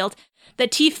battlefield, the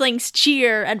tieflings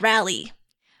cheer and rally.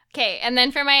 Okay, and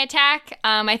then for my attack,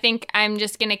 I think I'm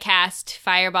just gonna cast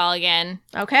Fireball again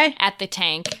Okay. at the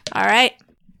tank. All right.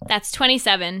 That's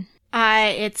 27.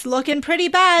 It's looking pretty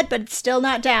bad, but it's still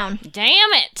not down.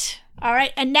 Damn it! All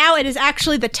right, and now it is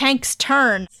actually the tank's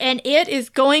turn, and it is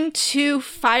going to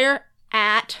fire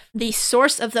at the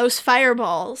source of those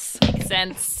fireballs. Makes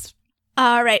sense.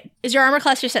 All right, is your armor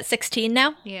class just at 16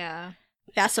 now? Yeah.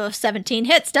 Yeah, so 17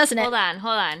 hits, doesn't it? Hold on.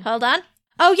 Hold on.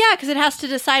 Oh, yeah, because it has to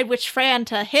decide which Fran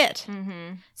to hit.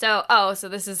 Mm-hmm. So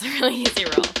this is a really easy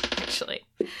roll, actually.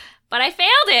 But I failed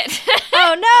it.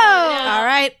 Oh, no. All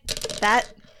right.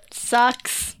 That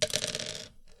sucks.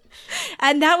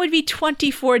 And that would be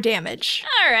 24 damage.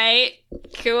 All right.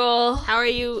 Cool. How are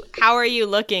you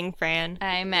looking, Fran?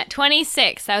 I'm at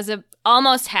 26. That was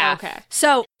almost half. Okay.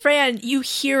 So, Fran, you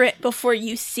hear it before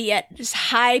you see it. This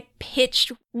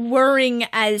high-pitched whirring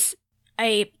as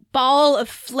a ball of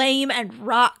flame and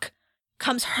rock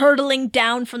comes hurtling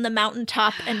down from the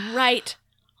mountaintop and right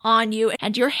on you,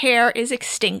 and your hair is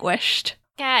extinguished.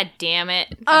 God damn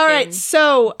it. All right,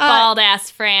 so... Bald-ass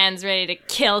Fran's ready to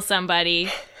kill somebody.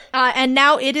 And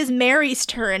now it is Mary's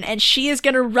turn, and she is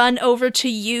going to run over to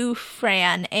you,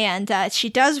 Fran. And she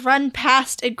does run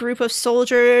past a group of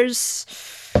soldiers.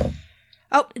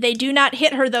 Oh, they do not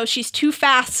hit her, though. She's too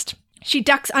fast. She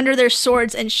ducks under their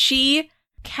swords, and she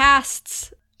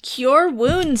casts Cure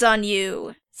Wounds on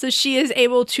you. So she is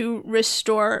able to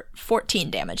restore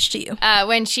 14 damage to you.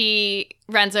 When she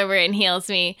runs over and heals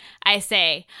me, I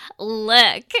say,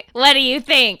 "Look, what do you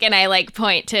think?" And I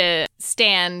point to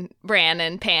Stan, Bran,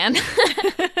 and Pan, who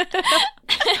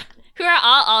are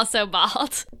all also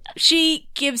bald. She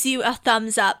gives you a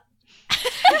thumbs up.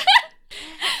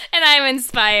 And I'm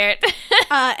inspired.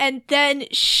 And then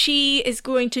she is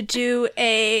going to do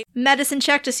a medicine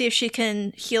check to see if she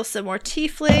can heal some more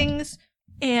tieflings.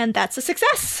 And that's a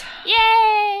success. Yay!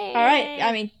 All right.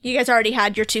 I mean, you guys already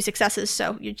had your 2 successes,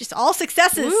 so you're just all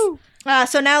successes.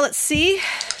 So now let's see.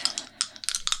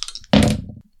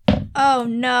 Oh,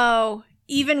 no.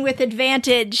 Even with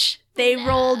advantage, they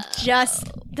rolled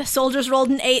the soldiers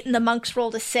rolled an 8 and the monks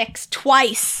rolled a 6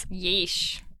 twice.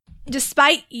 Yeesh.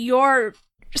 Despite your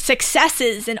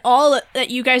successes and all that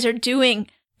you guys are doing,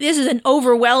 this is an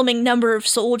overwhelming number of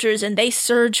soldiers, and they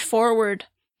surge forward.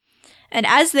 And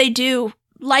as they do,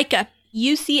 Leica,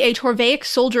 you see a Torvaic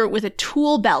soldier with a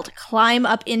tool belt climb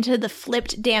up into the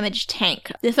flipped damaged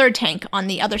tank, the third tank on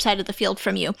the other side of the field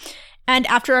from you. And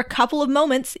after a couple of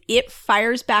moments, it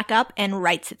fires back up and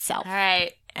rights itself. All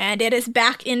right. And it is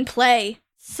back in play.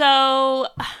 So,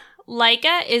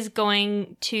 Leica is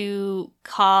going to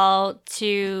call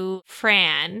to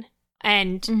Fran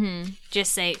and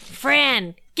just say,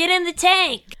 "Fran, get in the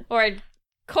tank!" Or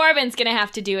Corbin's gonna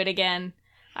have to do it again.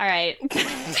 All right.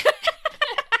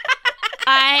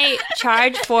 I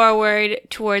charge forward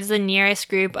towards the nearest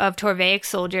group of Torvaic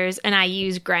soldiers, and I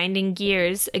use Grinding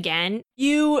Gears again.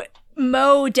 You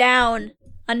mow down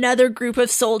another group of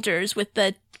soldiers with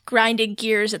the grinding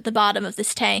gears at the bottom of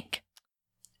this tank.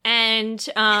 And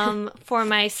for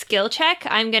my skill check,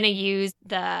 I'm going to use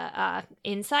the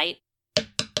insight.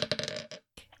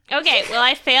 Okay, well,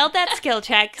 I failed that skill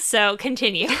check, so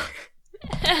continue.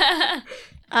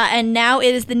 And now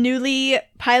it is the newly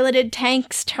piloted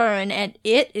tank's turn, and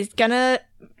it's gonna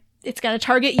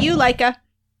target you, Leica.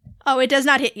 Oh, it does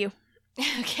not hit you.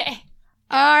 Okay.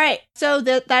 All right, so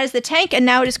that is the tank, and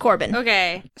now it is Corbin.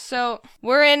 Okay, so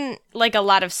we're in a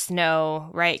lot of snow,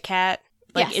 right, Kat?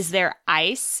 Yes. Is there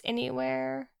ice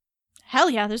anywhere? Hell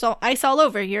yeah, there's ice all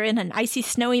over. You're in an icy,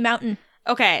 snowy mountain.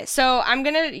 Okay, so I'm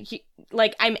gonna,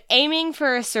 I'm aiming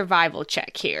for a survival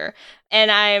check here. And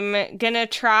I'm gonna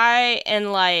try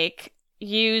and,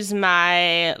 use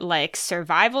my,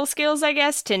 survival skills, I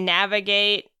guess, to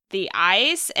navigate the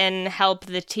ice and help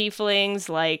the tieflings,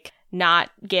 not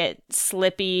get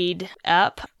slippied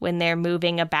up when they're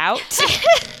moving about.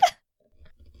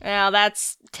 Well,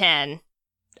 that's 10.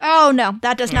 Oh, no,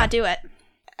 that does not do it.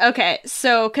 Okay,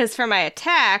 so, because for my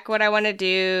attack, what I want to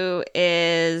do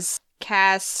is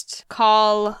cast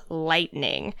Call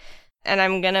Lightning. And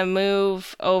I'm going to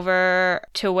move over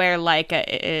to where Leica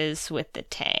is with the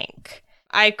tank.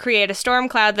 I create a storm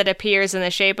cloud that appears in the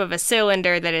shape of a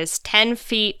cylinder that is 10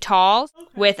 feet tall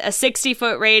with a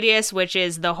 60-foot radius, which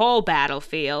is the whole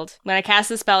battlefield. When I cast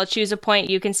the spell, choose a point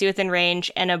you can see within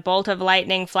range, and a bolt of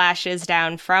lightning flashes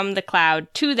down from the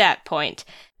cloud to that point.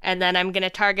 And then I'm going to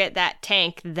target that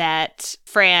tank that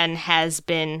Fran has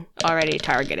been already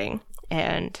targeting.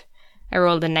 And I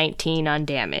rolled a 19 on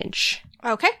damage.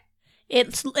 Okay.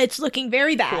 It's looking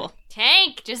very bad. Cool.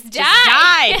 Tank, just die.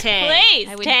 Die, tank.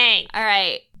 Please, tank. All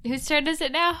right. Whose turn is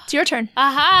it now? It's your turn.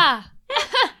 Aha.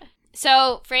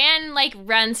 So Fran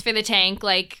runs for the tank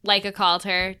like a called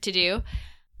her to do.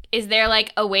 Is there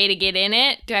a way to get in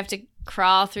it? Do I have to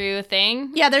crawl through a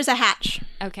thing? Yeah, there's a hatch.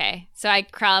 Okay. So I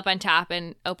crawl up on top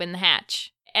and open the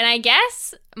hatch. And I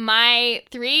guess my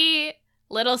 3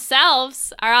 little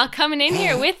selves are all coming in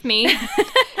here with me. You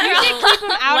should keep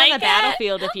them out on the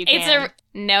battlefield if you can.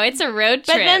 It's a road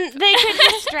trip. But then they could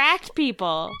distract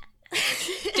people.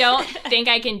 Don't think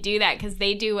I can do that because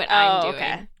they do what I'm doing.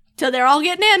 Okay. So they're all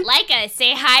getting in. Leica,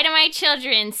 say hi to my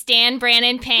children, Stan, Bran,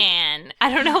 and Pan.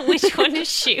 I don't know which one to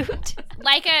shoot.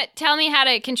 Leica, tell me how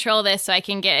to control this so I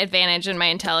can get advantage in my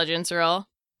intelligence roll.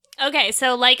 Okay,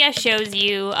 so Leica shows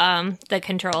you the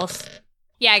controls.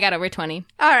 Yeah, I got over 20.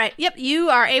 All right. Yep, you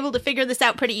are able to figure this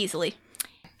out pretty easily.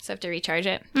 So I have to recharge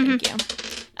it. Thank you.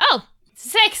 Oh,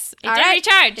 6. It All did right.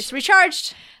 recharge. It's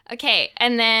recharged. Okay,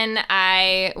 and then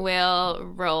I will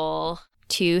roll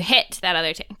to hit that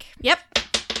other tank. Yep.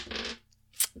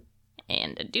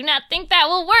 And I do not think that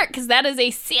will work because that is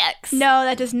a 6. No,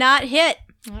 that does not hit.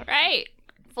 All right.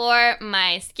 For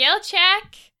my skill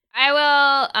check, I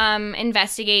will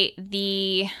investigate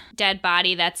the dead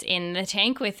body that's in the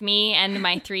tank with me and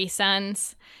my 3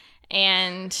 sons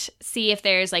and see if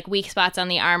there's like weak spots on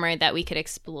the armor that we could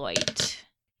exploit.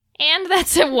 And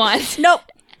that's a 1. Nope.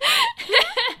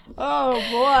 Oh,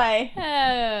 boy.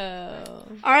 Oh.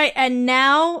 All right, and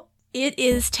now it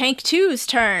is Tank 2's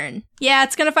turn. Yeah,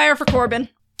 it's going to fire for Corbin.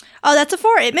 Oh, that's a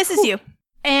 4. It misses you.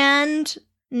 And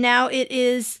now it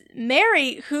is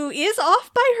Mary, who is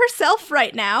off by herself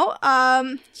right now.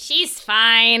 She's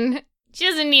fine. She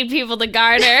doesn't need people to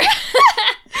guard her.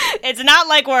 It's not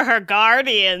like we're her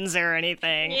guardians or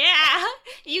anything. Yeah,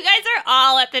 you guys are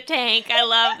all at the tank. I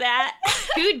love that.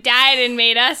 Who died and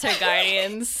made us her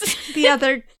guardians? The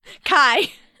other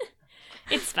Kai.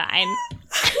 It's fine.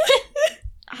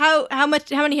 How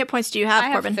many hit points do you have, I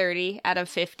have Corbin? 30 out of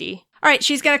 50. All right,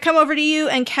 she's going to come over to you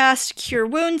and cast Cure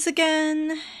Wounds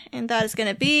again. And that is going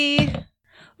to be...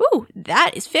 Ooh,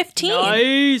 that is 15.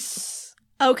 Nice.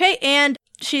 Okay, and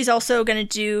she's also going to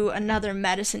do another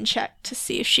medicine check to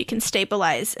see if she can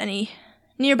stabilize any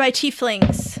nearby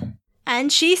tieflings.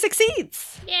 And she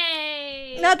succeeds.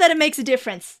 Yay! Not that it makes a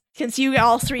difference, since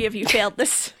all 3 of you failed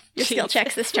your skill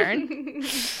checks this turn.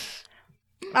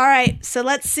 All right, so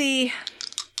let's see.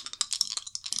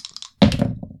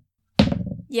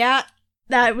 Yeah,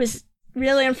 that was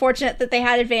really unfortunate that they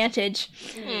had advantage.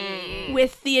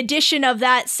 With the addition of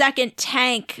that second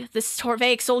tank, the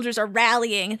Torvaic soldiers are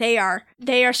rallying. They are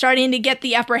starting to get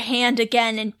the upper hand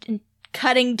again and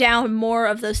cutting down more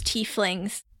of those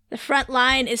tieflings. The front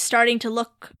line is starting to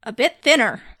look a bit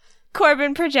thinner.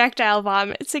 Corbin projectile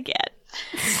vomits again.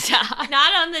 Stop.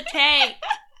 Not on the tank.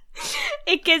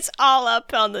 It gets all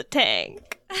up on the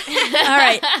tank. All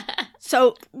right.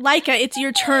 So, Leica, it's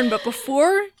your turn, but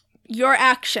before your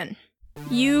action,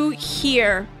 you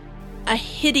hear a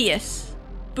hideous,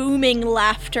 booming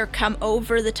laughter come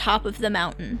over the top of the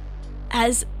mountain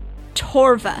as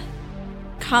Torva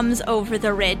comes over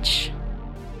the ridge.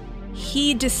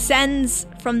 He descends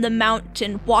from the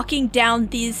mountain, walking down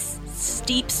these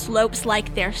steep slopes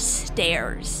like they're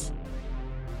stairs.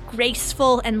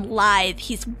 Graceful and lithe,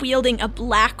 he's wielding a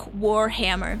black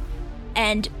warhammer,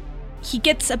 and he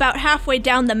gets about halfway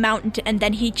down the mountain and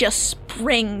then he just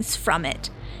springs from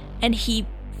it, and he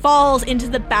falls into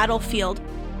the battlefield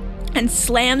and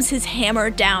slams his hammer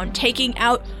down, taking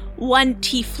out one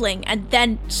tiefling and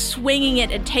then swinging it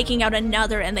and taking out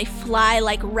another, and they fly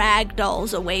like rag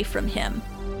dolls away from him.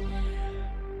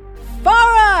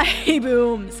 Farah, he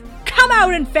booms, come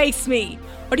out and face me,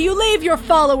 or do you leave your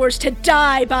followers to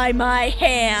die by my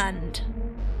hand?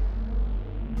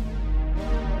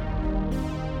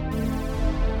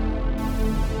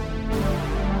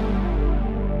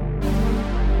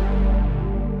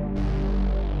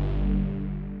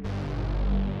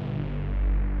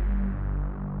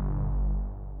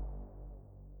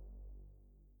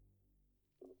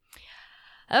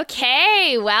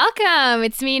 Okay, welcome.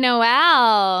 It's me,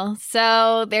 Noelle.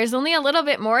 So there's only a little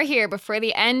bit more here before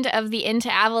the end of the Into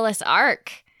Avalis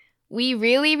arc. We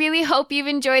really, really hope you've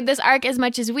enjoyed this arc as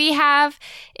much as we have.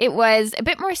 It was a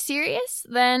bit more serious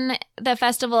than the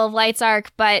Festival of Lights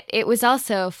arc, but it was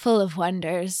also full of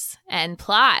wonders and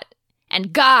plot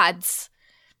and gods.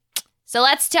 So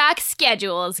let's talk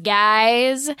schedules,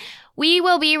 guys. We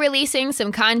will be releasing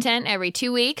some content every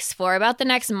 2 weeks for about the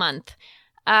next month.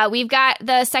 We've got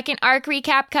the second arc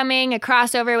recap coming, a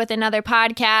crossover with another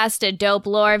podcast, a dope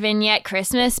lore vignette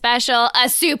Christmas special, a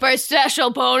super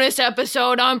special bonus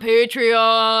episode on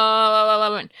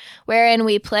Patreon, wherein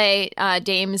we play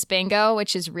Dames Bingo,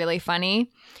 which is really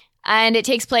funny. And it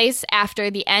takes place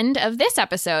after the end of this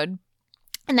episode.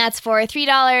 And that's for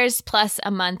 $3 plus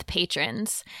a month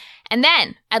patrons. And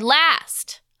then, at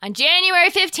last, on January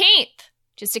 15th,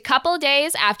 just a couple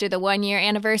days after the 1-year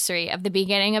anniversary of the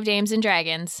beginning of Dames and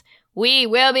Dragons, we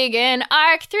will begin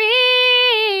Arc 3!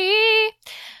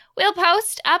 We'll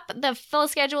post up the full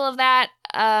schedule of that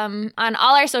on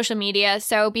all our social media,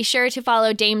 so be sure to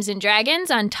follow Dames and Dragons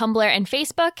on Tumblr and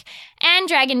Facebook, and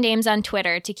Dragon Dames on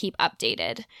Twitter to keep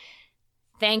updated.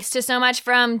 Thanks to so much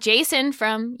from Jason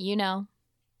from,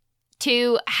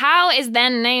 to How Is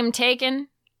Then Name Taken?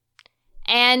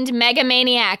 And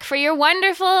Megamaniac for your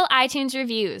wonderful iTunes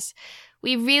reviews.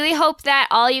 We really hope that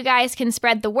all you guys can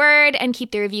spread the word and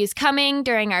keep the reviews coming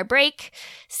during our break,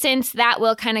 since that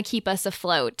will kind of keep us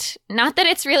afloat. Not that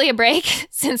it's really a break,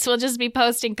 since we'll just be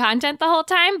posting content the whole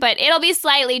time, but it'll be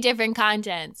slightly different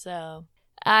content, so...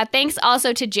 thanks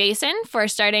also to Jason for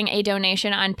starting a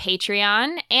donation on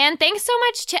Patreon, and thanks so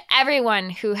much to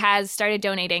everyone who has started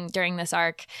donating during this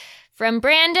arc. From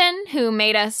Brandon, who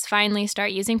made us finally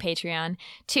start using Patreon,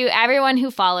 to everyone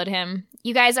who followed him.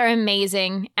 You guys are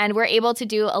amazing, and we're able to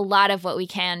do a lot of what we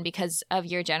can because of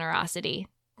your generosity.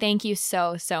 Thank you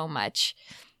so, so much.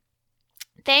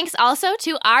 Thanks also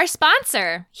to our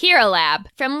sponsor, Hero Lab,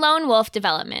 from Lone Wolf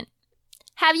Development.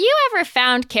 Have you ever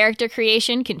found character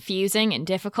creation confusing and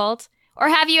difficult? Or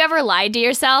have you ever lied to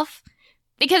yourself?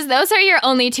 Because those are your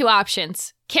only two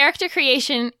options. Character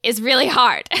creation is really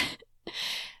hard.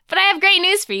 But I have great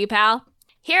news for you, pal.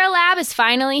 Hero Lab is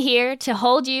finally here to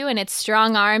hold you in its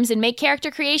strong arms and make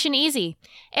character creation easy.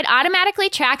 It automatically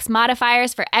tracks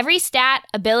modifiers for every stat,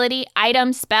 ability,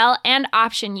 item, spell, and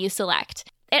option you select.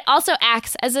 It also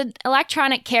acts as an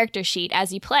electronic character sheet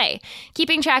as you play,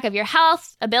 keeping track of your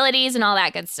health, abilities, and all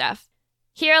that good stuff.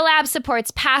 Hero Lab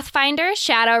supports Pathfinder,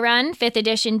 Shadowrun, 5th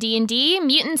edition D&D,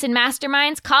 Mutants and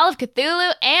Masterminds, Call of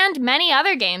Cthulhu, and many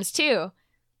other games, too.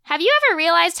 Have you ever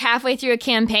realized halfway through a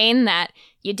campaign that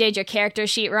you did your character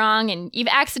sheet wrong and you've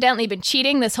accidentally been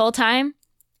cheating this whole time?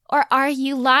 Or are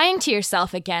you lying to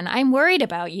yourself again? I'm worried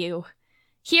about you.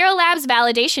 Hero Lab's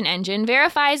validation engine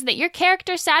verifies that your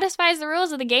character satisfies the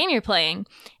rules of the game you're playing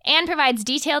and provides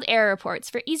detailed error reports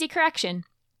for easy correction.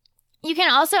 You can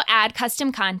also add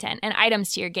custom content and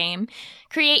items to your game,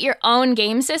 create your own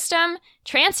game system,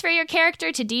 transfer your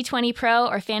character to D20 Pro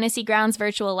or Fantasy Grounds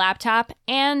Virtual Laptop,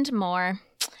 and more.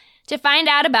 To find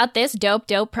out about this dope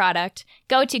product,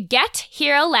 go to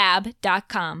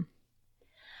getherolab.com.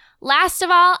 Last of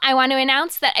all, I want to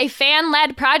announce that a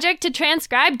fan-led project to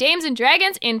transcribe Dames and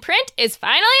Dragons in print is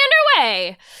finally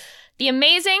underway. The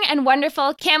amazing and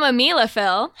wonderful Chamomila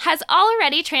Phil has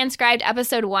already transcribed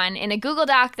episode 1 in a Google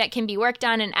Doc that can be worked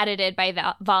on and edited by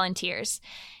volunteers.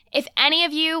 If any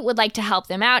of you would like to help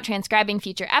them out transcribing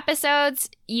future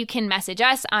episodes, you can message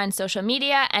us on social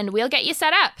media and we'll get you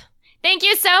set up. Thank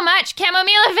you so much,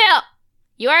 Chamomila Phil!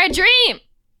 You are a dream!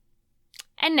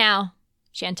 And now,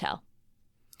 Chantel.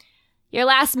 Your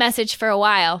last message for a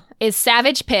while is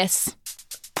Savage Piss.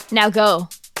 Now go.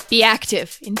 Be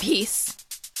active in peace.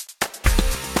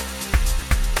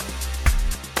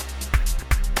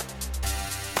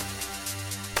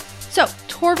 So,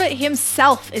 Torva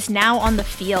himself is now on the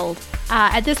field.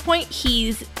 At this point,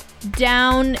 he's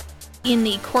down in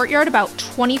the courtyard about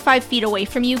 25 feet away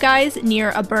from you guys near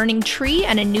a burning tree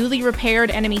and a newly repaired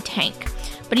enemy tank.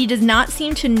 But he does not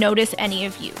seem to notice any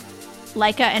of you.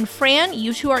 Leica and Fran,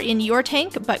 you two are in your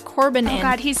tank, but Corbin and... Oh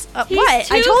god, he's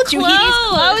what? I told you he's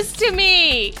close to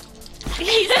me.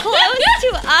 He's close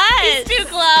to us. He's too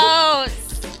close.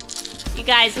 You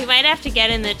guys, we might have to get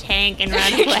in the tank and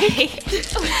run away.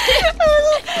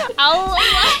 All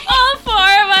 4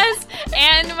 of us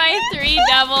and my 3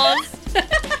 doubles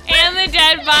and the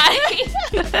dead body.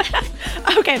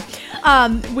 Okay,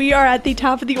 we are at the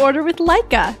top of the order with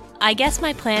Leica. I guess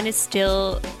my plan is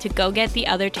still to go get the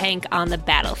other tank on the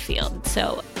battlefield,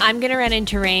 so I'm gonna run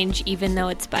into range even though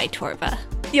it's by Torva.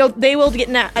 They will get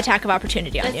an attack of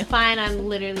opportunity on you. That's fine, I'm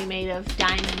literally made of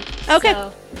diamond. Okay.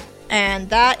 So. And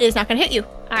that is not gonna hit you.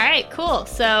 Alright, cool.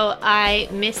 So I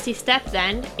Misty Step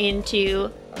then into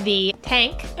the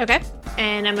tank. Okay.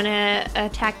 And I'm gonna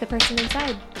attack the person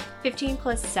inside. 15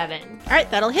 plus 7. Alright,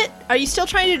 that'll hit. Are you still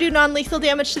trying to do non-lethal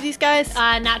damage to these guys?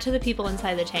 Not to the people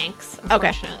inside the tanks,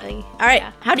 unfortunately. Okay. Alright,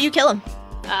 Yeah. How do you kill them?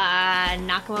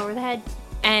 Knock them over the head.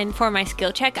 And for my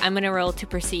skill check, I'm gonna roll to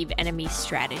perceive enemy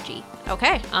strategy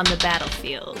Okay. on the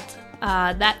battlefield.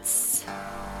 That's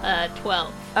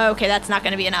 12. Okay, that's not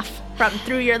going to be enough.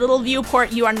 Through your little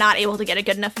viewport, you are not able to get a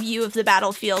good enough view of the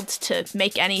battlefield to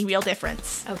make any real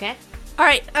difference. Okay.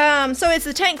 Alright, so it's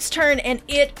the tank's turn, and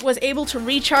it was able to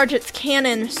recharge its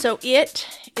cannon, so it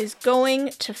is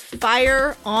going to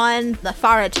fire on the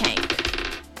Farah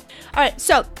tank. Alright,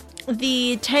 so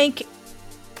the tank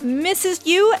misses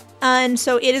you, and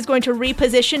so it is going to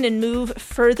reposition and move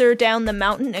further down the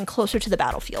mountain and closer to the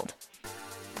battlefield.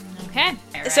 Okay.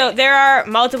 So there are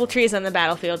multiple trees on the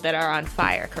battlefield that are on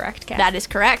fire, correct, Kat? That is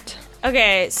correct.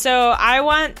 Okay, so I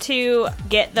want to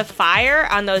get the fire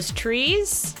on those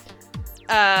trees.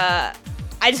 I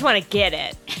just want to get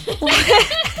it.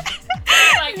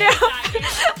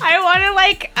 I want to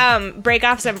like break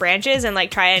off some branches and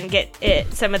like try and get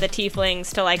some of the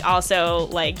tieflings to like also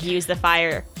like use the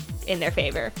fire in their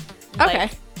favor. Okay.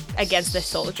 Like, against the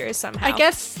soldiers somehow. I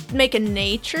guess make a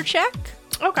nature check.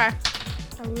 Okay.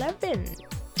 11.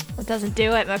 That doesn't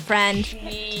do it, my friend.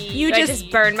 You I just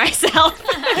burn myself.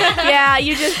 yeah,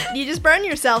 you just burn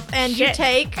yourself and you Shit.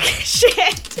 take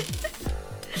Shit.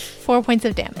 4 points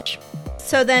of damage.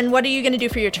 So then what are you going to do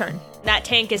for your turn? That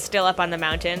tank is still up on the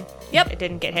mountain. Yep. It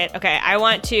didn't get hit. Okay, I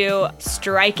want to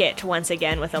strike it once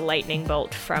again with a lightning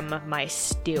bolt from my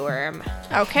Steworm.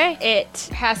 Okay. It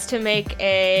has to make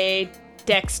a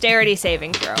dexterity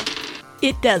saving throw.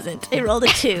 It doesn't. It rolled a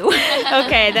 2.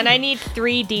 Okay, then I need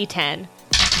 3d10.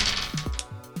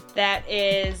 That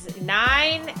is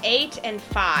 9, 8, and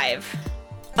 5.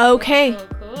 Okay.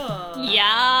 Cool.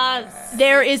 Yes.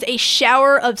 There is a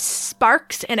shower of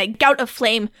sparks and a gout of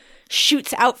flame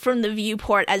shoots out from the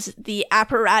viewport as the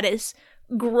apparatus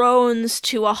groans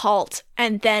to a halt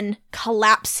and then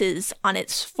collapses on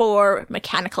its 4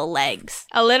 mechanical legs.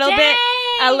 A little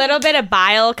bit of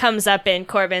bile comes up in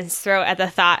Corbin's throat at the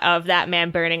thought of that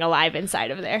man burning alive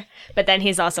inside of there. But then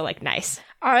he's also like, nice.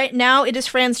 All right, now it is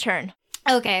Fran's turn.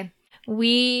 Okay.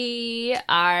 We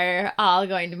are all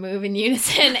going to move in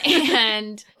unison,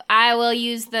 and I will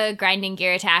use the grinding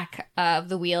gear attack of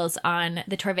the wheels on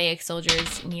the Torvaic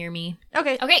soldiers near me.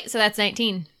 Okay. Okay, so that's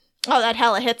 19. Oh, that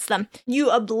hella hits them. You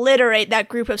obliterate that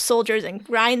group of soldiers and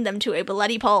grind them to a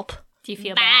bloody pulp. Do you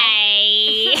feel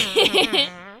Bye.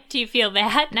 Do you feel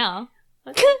bad? No.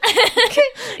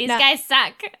 These No. guys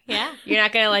suck. Yeah. You're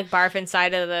not gonna like barf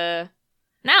inside of the...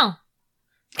 No.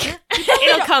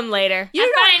 It'll come later. I'm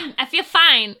fine. I feel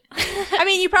fine. I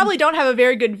mean, you probably don't have a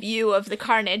very good view of the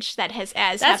carnage that has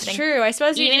That's happening. true. I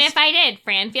suppose you Even just... if I did,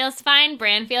 Fran feels fine,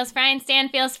 Bran feels fine, Stan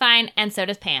feels fine, and so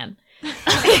does Pan.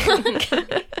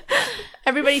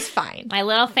 Everybody's fine. My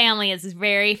little family is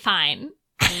very fine.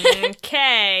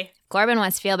 Okay. Corbin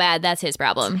wants to feel bad. That's his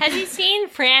problem. Has he seen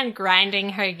Fran grinding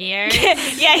her gears?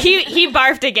 Yeah, he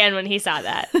barfed again when he saw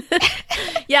that.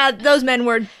 Yeah, those men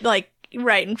were like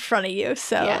right in front of you.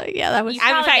 So yeah, that was You In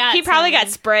probably fact, got he probably got some-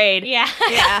 sprayed. Yeah.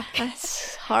 yeah,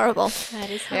 that's horrible. That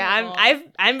is Yeah,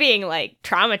 I'm being like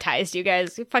traumatized. You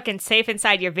guys, you're fucking safe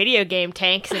inside your video game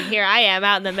tanks, and here I am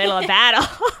out in the middle of battle.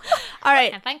 All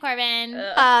right, Have fun, Corbin.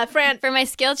 Fran. For my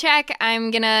skill check, I'm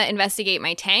gonna investigate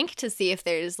my tank to see if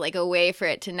there's like a way for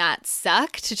it to not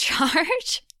suck to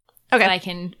charge. Okay, So I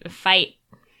can fight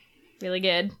really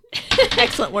good.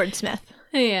 excellent wordsmith.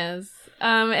 Yes.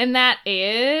 And that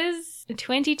is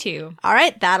 22. All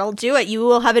right, that'll do it. You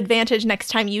will have advantage next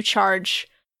time you charge.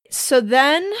 So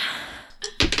then,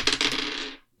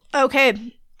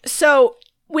 okay, so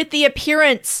with the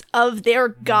appearance of their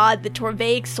god, the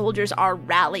Torvaic soldiers are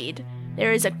rallied.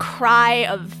 There is a cry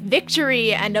of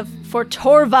victory and of for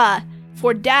Torva,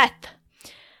 for death.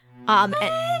 And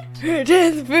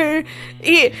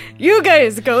You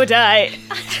guys go die.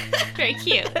 Very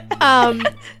cute.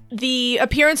 the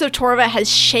appearance of Torva has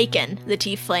shaken the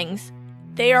tieflings.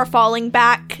 They are falling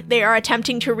back. They are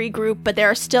attempting to regroup, but there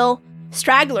are still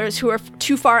stragglers who are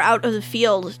too far out of the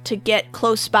field to get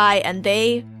close by, and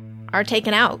they are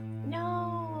taken out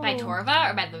By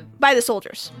Torva or by the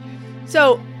soldiers.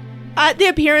 So, at the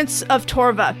appearance of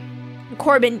Torva,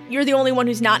 Corbin, you're the only one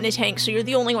who's not in a tank, so you're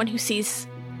the only one who sees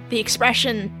the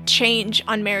expression change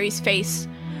on Mary's face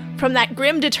from that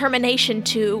grim determination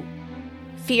to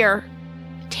fear,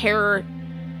 terror.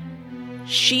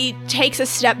 She takes a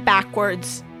step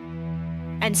backwards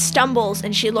and stumbles,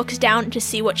 and she looks down to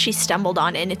see what she stumbled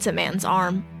on, and it's a man's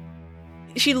arm.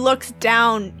 She looks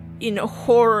down in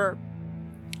horror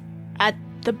at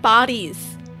the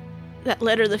bodies that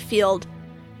litter the field,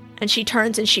 and she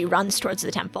turns and she runs towards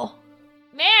the temple.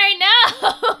 Mary, no!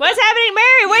 What's happening,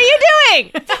 Mary? What are you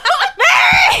doing?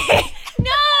 Mary!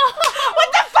 No! What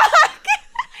the fuck?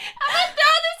 I'm gonna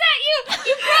throw this at you!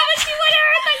 You promised you wouldn't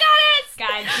hurt the goddess!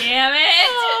 God damn it!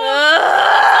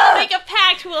 Ugh. Make a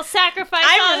pact, we'll sacrifice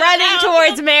all I'm the running mountains.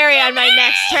 towards Mary on my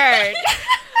next turn.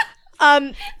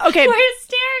 Okay, We're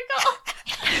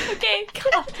hysterical. Okay,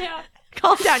 calm down.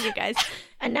 calm down, you guys.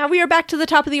 And now we are back to the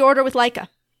top of the order with Leica.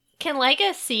 Can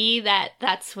Leica see that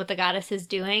that's what the goddess is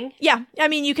doing? Yeah, I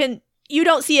mean, you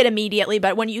don't see it immediately,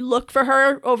 but when you look for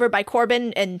her over by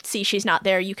Corbin and see she's not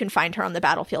there, you can find her on the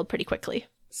battlefield pretty quickly.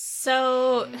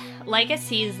 So Leica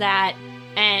sees that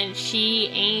and she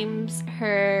aims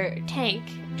her tank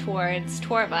towards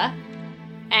Torva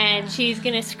and she's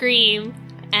gonna scream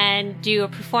and do a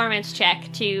performance check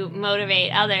to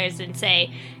motivate others and say,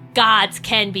 "Gods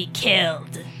can be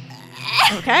killed."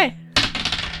 Okay.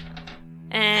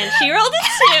 And she rolled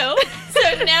a 2.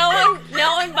 So no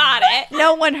one bought it.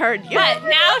 No one heard you. But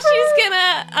now she's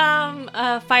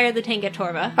gonna fire the tank at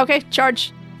Torva. Okay,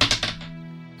 charge.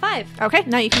 5. Okay,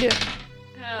 now you can do it.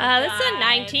 That's a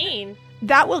 19.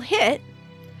 That will hit.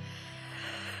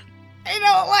 I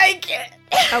don't like it.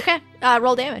 Okay,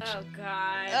 roll damage. Oh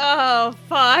god. Oh,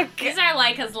 fuck. These are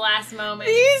Leica's last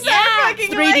moments. These Yeah, are fucking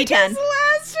 3d10. Leica's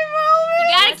last moment. You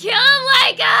gotta kill him,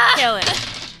 Leica! Kill it.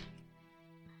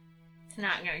 It's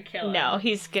not gonna kill him. No,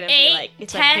 he's gonna be 8, like,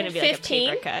 it's 10, like gonna be 15.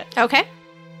 like a paper cut. Okay.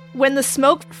 When the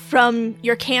smoke from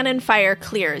your cannon fire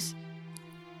clears,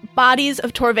 bodies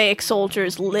of Torvaic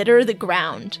soldiers litter the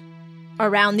ground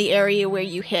around the area where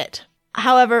you hit.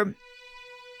 However,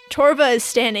 Torva is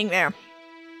standing there,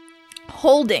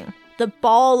 holding the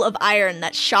ball of iron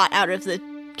that shot out of the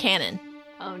cannon.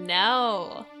 Oh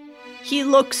no. He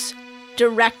looks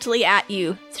directly at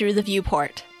you through the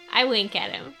viewport. I wink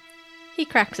at him. He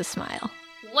cracks a smile.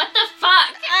 What the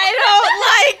fuck? I don't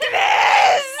like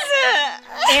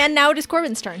this! And now it is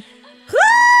Corbin's turn.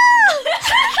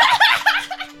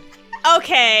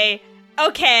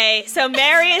 Okay, so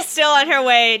Mary is still on her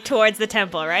way towards the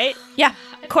temple, right? Yeah.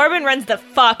 Corbin runs the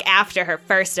fuck after her,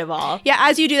 first of all. Yeah,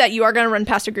 as you do that, you are going to run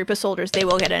past a group of soldiers. They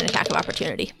will get an attack of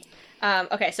opportunity.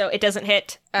 Okay, so it doesn't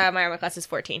hit. My armor class is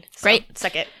 14. So Great.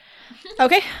 Suck it.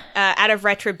 Okay. Out of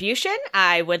retribution,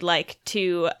 I would like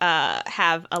to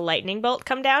have a lightning bolt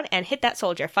come down and hit that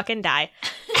soldier. Fucking die.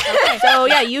 So,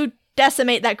 yeah, you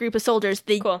decimate that group of soldiers.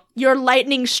 Cool. Your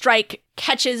lightning strike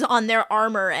catches on their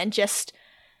armor and just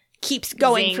keeps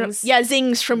going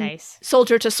zings from Nice.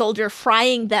 soldier to soldier,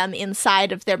 frying them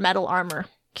inside of their metal armor.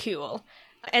 Cool.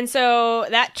 And so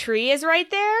that tree is right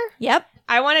there. Yep.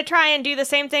 I want to try and do the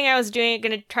same thing I was going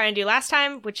to try and do last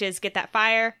time, which is get that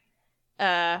fire.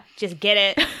 Just get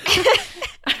it.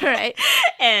 All right.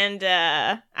 And,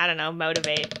 I don't know,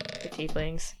 motivate the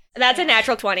tieflings. That's a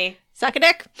natural 20. Suck a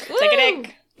dick. Suck a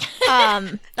dick.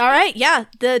 All right, yeah,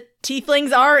 the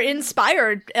tieflings are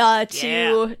inspired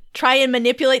to try and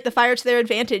manipulate the fire to their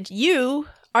advantage. You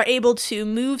are able to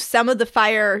move some of the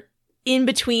fire in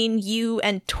between you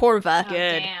and Torva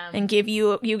Good. Damn. and give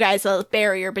you guys a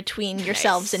barrier between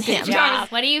yourselves and him.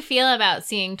 Jarvis, what do you feel about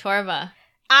seeing Torva?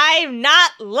 I'm not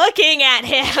looking at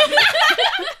him.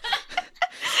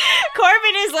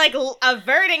 Corbin is like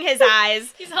averting his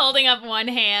eyes. He's holding up one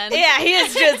hand. Yeah, he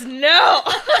is just no.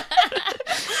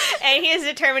 And he is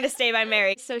determined to stay by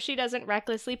Mary so she doesn't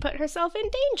recklessly put herself in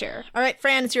danger. All right,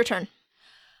 Fran, it's your turn.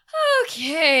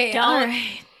 Okay.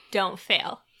 Don't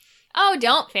fail. Oh,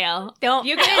 don't fail. Don't.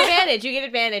 You get advantage. You get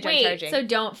advantage on Wait, charging. so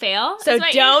don't fail? So Is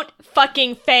what don't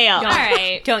fucking fail. All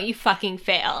right. Don't you fucking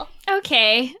fail.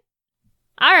 Okay.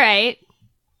 All right.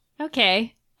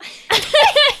 Okay.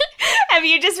 Have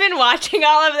you just been watching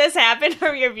all of this happen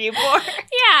from your viewport?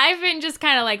 Yeah, I've been just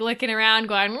kind of like looking around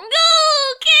going,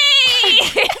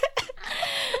 okay.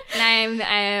 And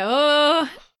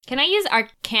can I use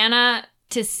Arcana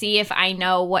to see if I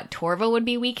know what Torva would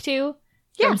be weak to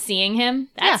from seeing him?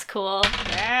 That's cool.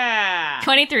 Yeah.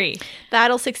 23.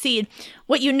 That'll succeed.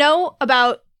 What you know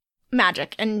about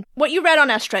magic and what you read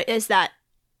on Estra is that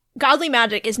godly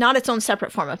magic is not its own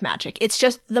separate form of magic. It's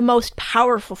just the most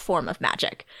powerful form of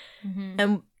magic. Mm-hmm.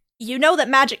 And you know that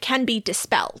magic can be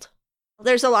dispelled.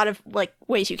 There's a lot of like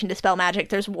ways you can dispel magic.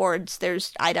 There's wards,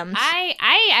 there's items.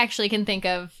 I actually can think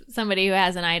of somebody who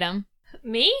has an item.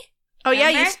 Me? Oh yeah,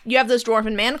 Remember? you have those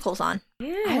dwarven manacles on.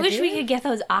 I wish we could get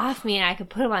those off me and I could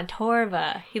put them on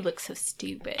Torva. He looks so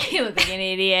stupid. You look like an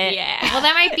idiot. Yeah. Well,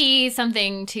 that might be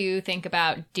something to think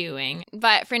about doing.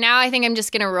 But for now, I think I'm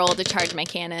just going to roll to charge my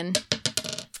cannon.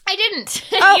 I didn't.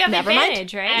 Oh, You have never mind.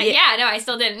 advantage, right? Yeah, no, I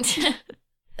still didn't.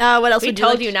 What else We would you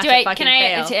told like? you not Do to I? fucking Can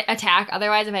I fail. attack?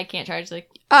 Otherwise, if I can't charge, like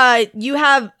You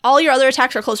have all your other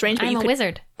attacks are close range, but I'm you a could.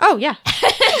 wizard. Oh yeah.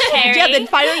 Yeah, then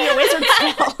fire your wizard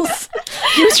spells.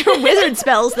 Use your wizard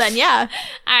spells then, yeah.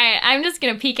 I'm just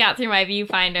gonna peek out through my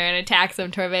viewfinder and attack some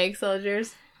Torvaic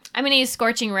soldiers. I'm gonna use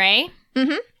Scorching Ray.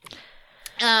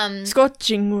 Mm-hmm.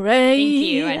 Scorching ray. Thank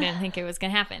you. I didn't think it was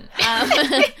gonna happen.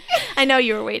 I know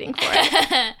you were waiting for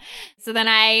it. So then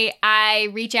I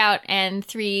reach out and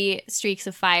 3 streaks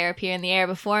of fire appear in the air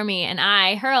before me, and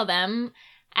I hurl them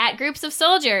at groups of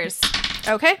soldiers.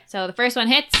 Okay, So the first one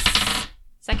hits,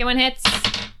 second one hits.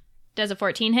 Does a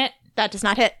 14 hit? that does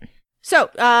not hit. So,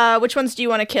 which ones do you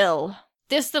want to kill?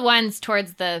 Just the ones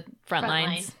towards the front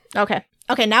lines. Okay.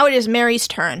 Okay, now it is Mary's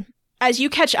turn. As you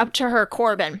catch up to her,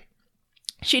 Corbin,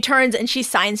 she turns and she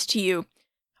signs to you.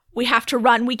 We have to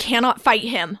run. We cannot fight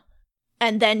him.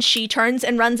 And then she turns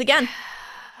and runs again.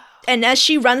 And as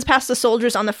she runs past the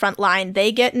soldiers on the front line,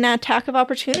 they get an attack of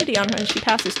opportunity on her, and she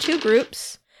passes 2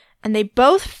 groups And they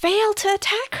both fail to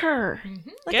attack her.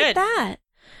 Look at Good. that.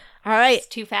 All right. It's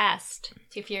too fast.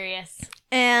 Too furious.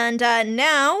 And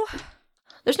now,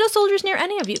 there's no soldiers near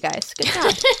any of you guys. Good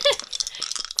job.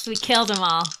 So we killed them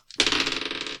all.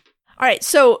 All right,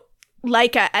 so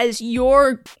Leica, as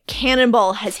your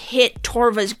cannonball has hit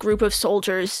Torva's group of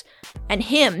soldiers and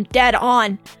him dead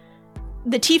on,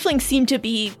 the tieflings seem to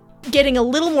be getting a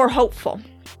little more hopeful.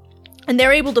 And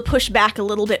they're able to push back a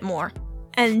little bit more.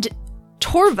 And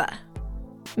Torva,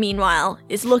 meanwhile,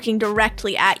 is looking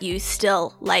directly at you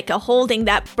still, Leica, holding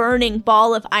that burning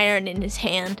ball of iron in his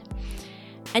hand.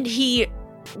 And he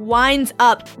winds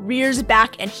up, rears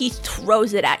back, and he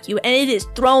throws it at you. And it is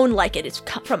thrown like it is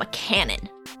cut from a cannon.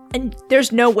 And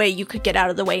there's no way you could get out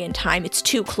of the way in time. It's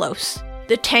too close.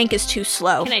 The tank is too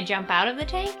slow. Can I jump out of the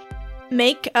tank?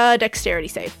 Make a dexterity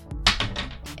save.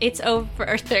 It's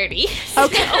over 30.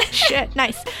 Okay. Oh, shit.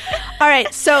 Nice. All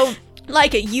right. So,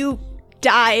 Leica, you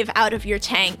dive out of your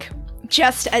tank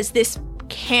just as this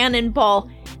cannonball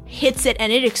hits it,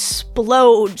 and it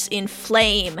explodes in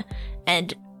flame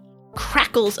and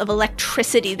crackles of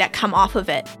electricity that come off of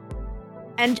it.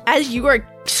 And as you are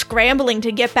scrambling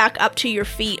to get back up to your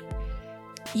feet,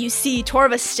 you see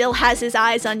Torva still has his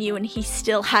eyes on you, and he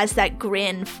still has that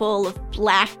grin full of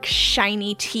black,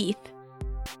 shiny teeth.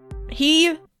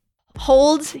 He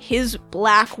holds his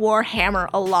black war hammer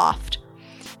aloft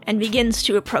and begins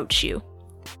to approach you.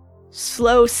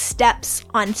 Slow steps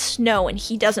on snow, and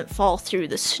he doesn't fall through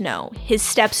the snow. His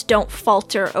steps don't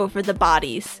falter over the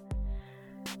bodies.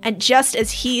 And just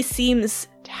as he seems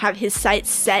to have his sights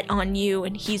set on you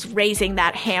and he's raising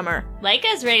that hammer,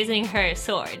 Leica's raising her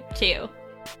sword, too.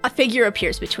 a figure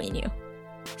appears between you.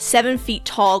 7 feet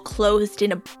tall, clothed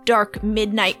in a dark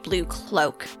midnight blue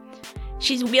cloak.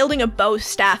 She's wielding a bow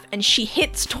staff, and she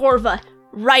hits Torva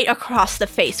right across the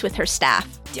face with her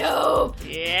staff. Dope.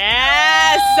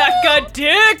 Yeah, suck a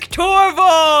dick,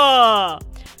 Torva!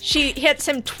 She hits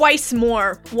him twice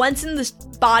more, once in the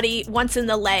body, once in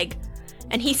the leg,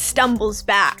 and he stumbles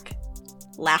back,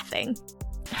 laughing.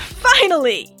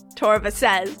 Finally, Torva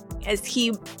says, as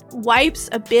he wipes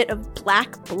a bit of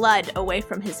black blood away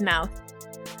from his mouth.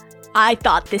 I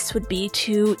thought this would be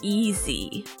too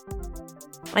easy.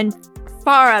 And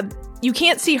Farah, you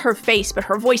can't see her face, but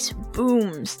her voice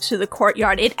booms to the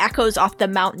courtyard. It echoes off the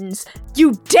mountains.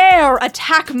 You dare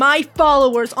attack my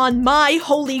followers on my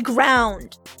holy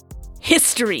ground!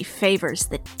 History favors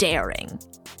the daring.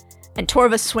 And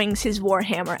Torva swings his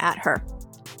warhammer at her.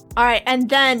 Alright, and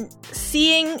then,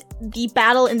 seeing the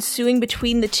battle ensuing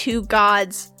between the two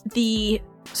gods, the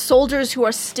soldiers who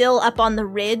are still up on the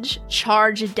ridge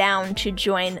charge down to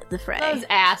join the fray. Those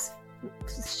ass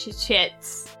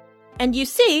shits. And you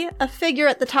see a figure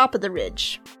at the top of the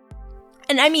ridge.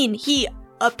 And I mean, he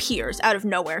appears out of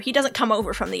nowhere. He doesn't come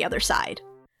over from the other side.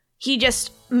 He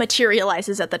just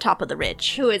materializes at the top of the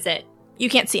ridge. Who is it? You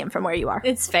can't see him from where you are.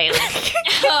 It's Phelan.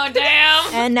 Oh,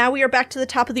 damn. And now we are back to the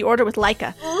top of the order with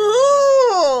Leica.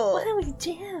 What do we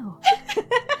do?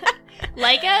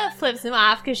 Leica flips him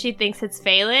off because she thinks it's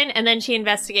Phelan, and then she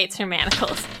investigates her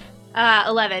manacles.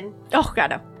 11. Oh,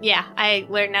 God, no. Yeah, I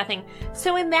learned nothing.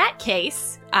 So in that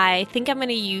case, I think I'm going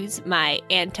to use my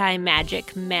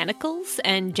anti-magic manacles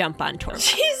and jump on Torva.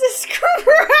 Jesus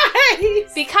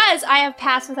Christ! Because I have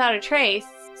Pass Without a Trace,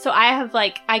 so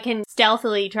I can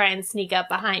stealthily try and sneak up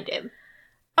behind him.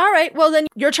 All right, well then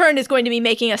your turn is going to be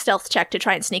making a stealth check to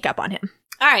try and sneak up on him.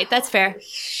 All right, that's fair.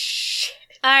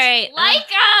 All right.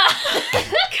 Leica!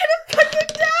 I'm gonna put you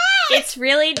down! It's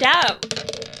really dumb.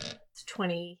 It's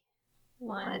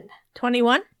 21.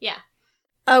 21? Yeah.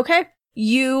 Okay.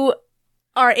 You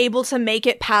are able to make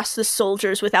it past the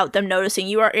soldiers without them noticing.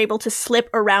 You are able to slip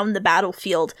around the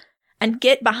battlefield and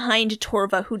get behind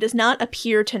Torva, who does not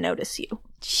appear to notice you.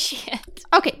 Shit.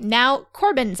 Okay, now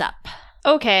Corbin's up.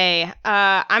 Okay,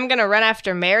 I'm gonna run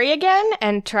after Mary again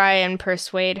and try and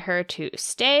persuade her to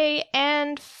stay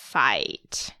and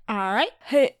fight. All right.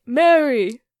 Hey,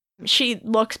 Mary. She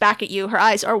looks back at you. Her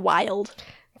eyes are wild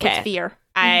with Okay. fear.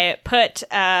 I put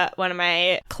one of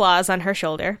my claws on her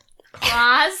shoulder.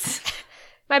 Claws?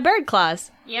 My bird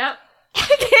claws. Yep.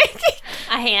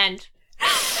 A hand.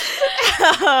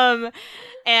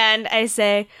 And I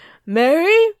say,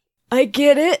 Mary, I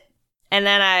get it. And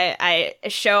then I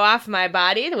show off my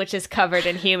body, which is covered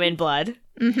in human blood.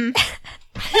 Mm-hmm.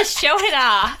 Show it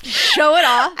off. Show it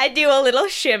off. I do a little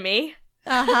shimmy.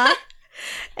 Uh-huh.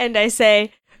 And I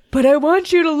say, but I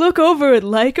want you to look over at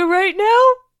Leica right now.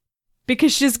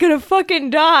 Because she's gonna fucking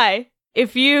die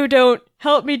if you don't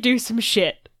help me do some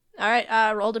shit. All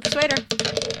right, roll to persuade her.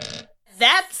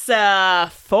 That's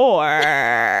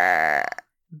 4.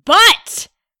 But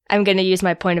I'm gonna use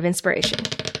my point of inspiration.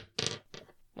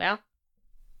 Well,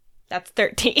 that's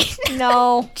 13.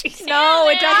 No. No,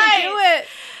 it doesn't do it.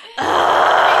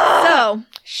 So,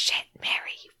 Shit,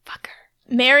 Mary, you fucker.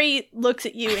 Mary looks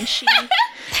at you and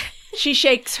she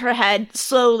shakes her head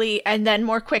slowly and then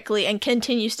more quickly and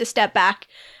continues to step back.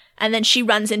 And then she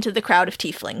runs into the crowd of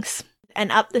tieflings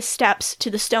and up the steps to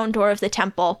the stone door of the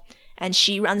temple. And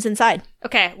she runs inside.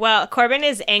 Okay, well, Corbin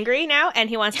is angry now, and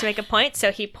he wants to make a point,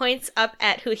 so he points up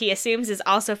at who he assumes is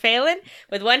also Phelan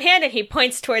with one hand, and he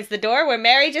points towards the door where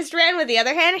Mary just ran with the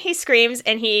other hand. He screams,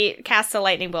 and he casts a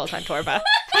lightning bolt on Torva.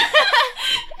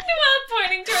 Well,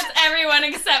 pointing towards everyone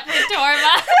except for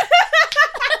Torva.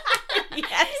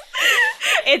 Yes.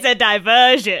 It's a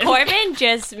diversion. Corbin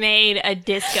just made a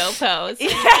disco pose.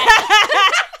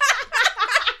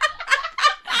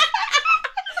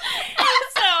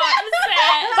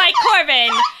 By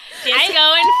Corbin.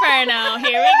 Disco Inferno.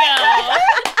 Here we go.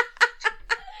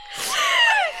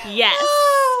 Yes.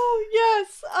 Oh,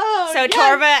 yes. Oh, So yes,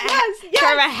 Torva, yes.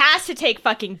 Torva has to take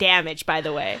fucking damage, by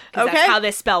the way. 'Cause Okay. That's how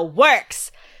this spell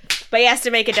works. But he has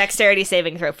to make a dexterity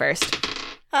saving throw first.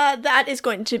 That is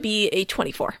going to be a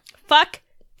 24. Fuck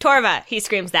Torva. He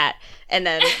screams that. And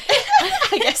then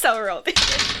I guess I'll roll.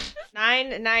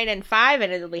 9, 9, and 5,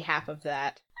 and it'll be half of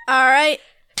that. All right.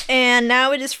 And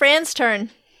now it is Fran's turn.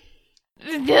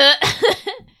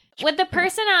 Would the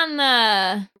person on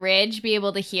the ridge be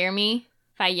able to hear me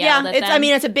if I yelled at them?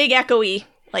 it's a big echoey,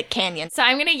 like, canyon. So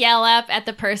I'm going to yell up at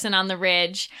the person on the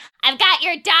ridge. I've got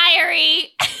your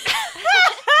diary.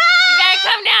 You better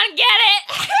come down and get it.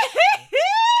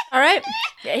 All right.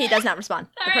 Yeah, he does not respond.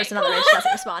 The right, person on the cool. ridge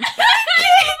doesn't respond. I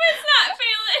hope it's not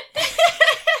Phelan.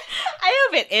 I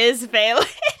hope it is Phelan.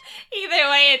 Either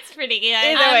way, it's pretty good.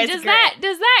 Either way, it's does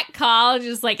great. that call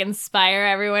just like inspire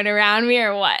everyone around me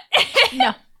or what?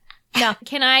 No. No.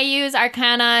 Can I use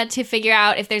Arcana to figure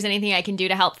out if there's anything I can do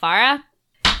to help Farah?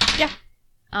 Yeah.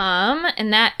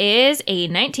 And that is a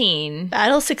 19.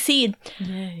 That'll succeed.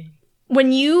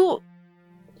 When you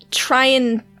try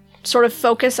and sort of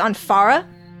focus on Farah,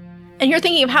 and you're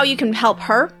thinking of how you can help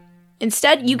her,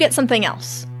 instead you get something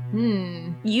else.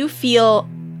 You feel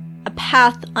a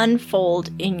path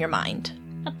unfold in your mind.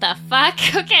 What the fuck?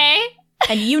 Okay.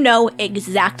 And you know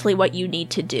exactly what you need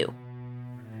to do.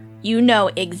 You know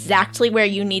exactly where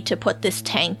you need to put this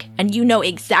tank, and you know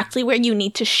exactly where you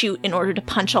need to shoot in order to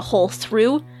punch a hole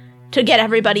through to get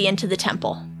everybody into the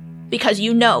temple. Because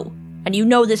you know, and you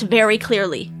know this very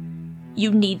clearly,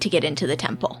 you need to get into the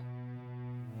temple.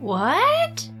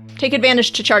 What? Take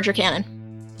advantage to charge your cannon.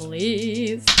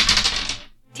 Please.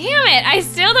 Damn it, I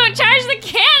still don't charge the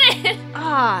cannon!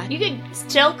 Ah, you could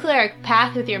still clear a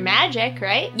path with your magic,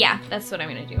 right? Yeah, that's what I'm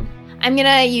gonna do. I'm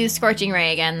gonna use Scorching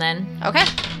Ray again then. Okay.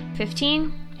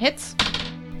 15. Hits.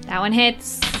 That one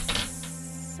hits.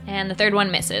 And the third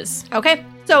one misses. Okay.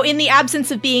 So in the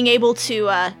absence of being able to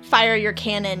fire your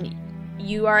cannon,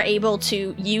 you are able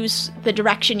to use the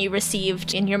direction you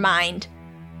received in your mind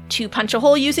to punch a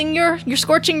hole using your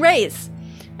Scorching Rays.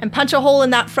 And punch a hole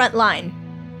in that front line.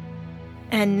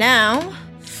 And now...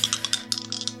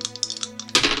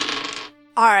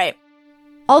 Alright.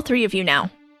 All three of you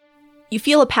now. You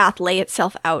feel a path lay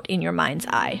itself out in your mind's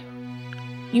eye.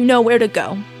 You know where to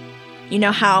go. You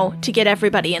know how to get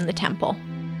everybody in the temple.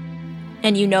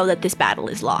 And you know that this battle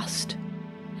is lost.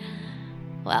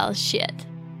 Well, shit.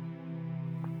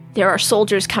 There are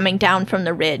soldiers coming down from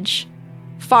the ridge.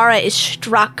 Farah is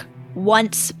struck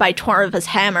once by Torva's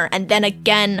hammer and then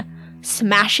again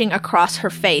smashing across her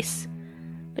face.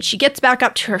 But she gets back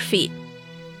up to her feet.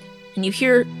 And you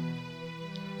hear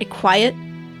a quiet,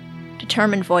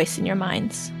 determined voice in your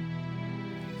minds.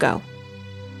 Go.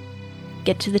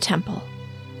 Get to the temple.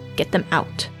 Get them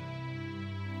out.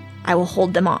 I will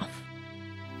hold them off.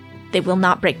 They will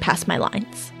not break past my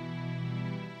lines.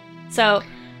 So,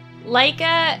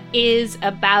 Laika is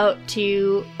about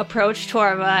to approach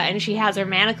Torva, and she has her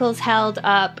manacles held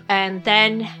up, and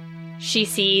then she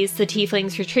sees the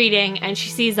tieflings retreating, and she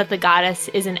sees that the goddess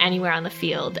isn't anywhere on the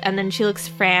field. And then she looks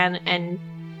Fran and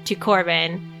to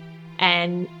Corbin,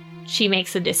 and she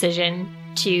makes a decision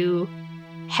to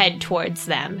head towards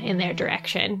them in their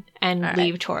direction and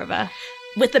leave Torva.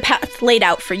 With the path laid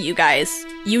out for you guys,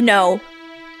 you know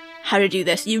how to do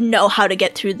this. You know how to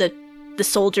get through the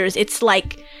soldiers. It's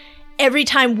like every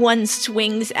time one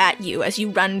swings at you as you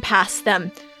run past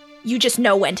them, you just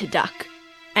know when to duck.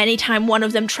 Anytime one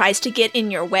of them tries to get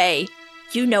in your way,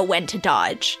 you know when to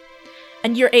dodge.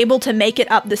 And you're able to make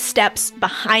it up the steps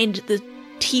behind the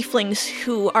tieflings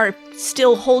who are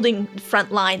still holding the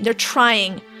front line. They're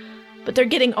trying, but they're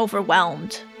getting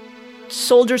overwhelmed.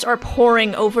 Soldiers are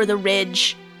pouring over the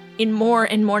ridge in more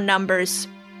and more numbers.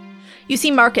 You see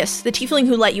Marcus, the tiefling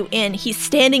who let you in. He's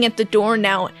standing at the door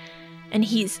now, and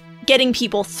he's getting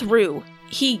people through.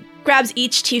 He grabs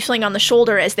each tiefling on the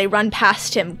shoulder as they run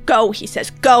past him. Go, he says.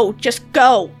 Go, just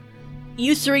go.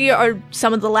 You three are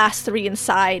some of the last three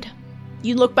inside.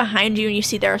 You look behind you and you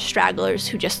see there are stragglers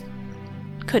who just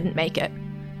couldn't make it.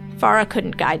 Farah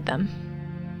couldn't guide them.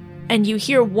 And you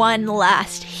hear one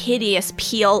last hideous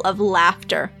peal of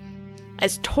laughter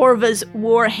as Torva's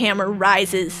warhammer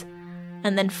rises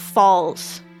and then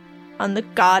falls on the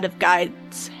God of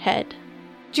Guide's head.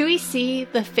 Do we see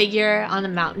the figure on the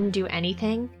mountain do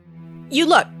anything? You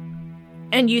look,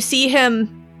 and you see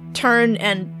him turn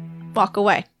and walk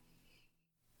away.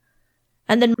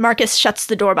 And then Marcus shuts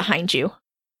the door behind you.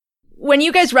 When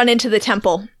you guys run into the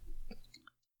temple,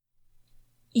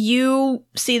 you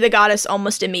see the goddess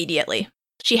almost immediately.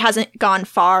 She hasn't gone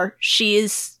far.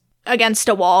 She's against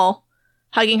a wall,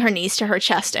 hugging her knees to her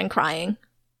chest and crying.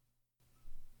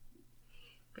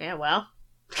 Yeah, well.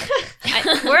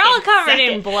 We're all covered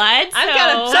in blood.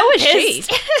 So is she.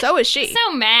 So is she.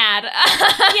 So mad.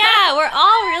 Yeah, we're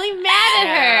all really mad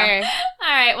at her. All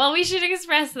right, well, we should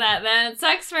express that then. It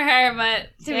sucks for her, but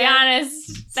to be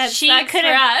honest, that She sucks could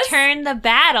for have us. turned the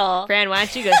battle. Fran, why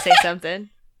don't you go say something?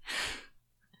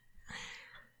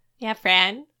 Yeah,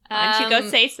 Fran. Why don't you go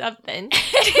say something?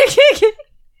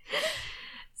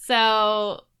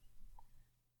 So,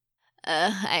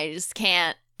 I just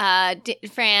can't.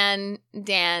 Fran,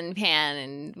 Dan, Pan,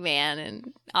 and Van,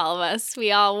 and all of us,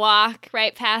 we all walk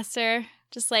right past her,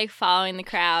 just like following the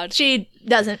crowd. She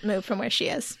doesn't move from where she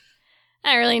is.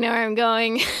 I don't really know where I'm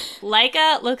going.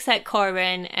 Leica looks at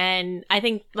Corbin and I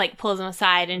think like pulls him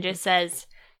aside and just says,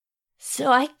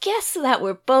 "So I guess that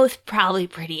we're both probably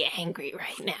pretty angry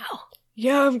right now.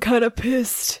 Yeah, I'm kind of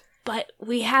pissed. But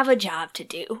we have a job to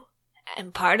do.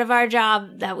 And part of our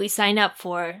job that we signed up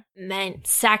for meant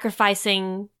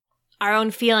sacrificing our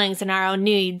own feelings and our own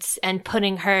needs and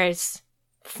putting hers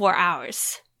before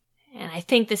ours. And I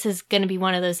think this is going to be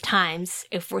one of those times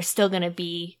if we're still going to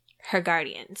be her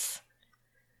guardians."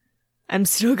 I'm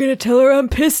still gonna tell her I'm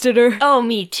pissed at her. Oh,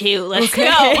 me too. Let's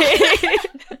go.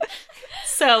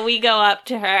 So we go up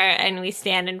to her and we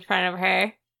stand in front of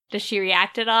her. Does she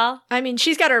react at all? I mean,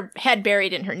 she's got her head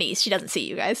buried in her knees. She doesn't see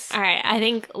you guys. All right. I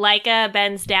think Leica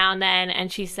bends down then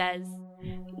and she says,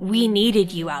 "We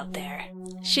needed you out there."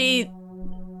 She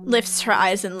lifts her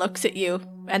eyes and looks at you,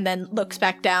 and then looks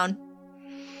back down.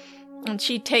 And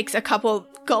she takes a couple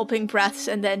gulping breaths,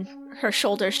 and then her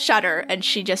shoulders shudder, and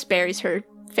she just buries her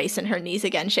face in her knees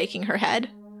again, shaking her head.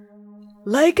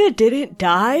 Leica didn't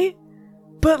die,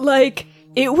 but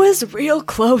it was real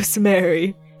close,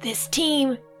 Mary. This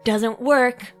team doesn't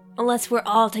work unless we're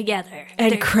all together.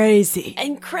 And crazy.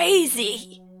 And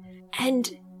crazy.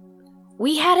 And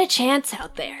we had a chance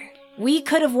out there. We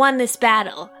could have won this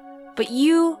battle, but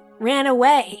you ran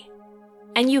away.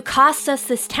 And you cost us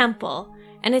this temple.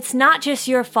 And it's not just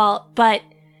your fault, but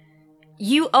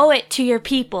you owe it to your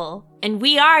people, and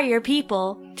we are your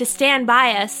people, to stand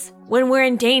by us when we're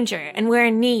in danger and we're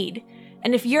in need.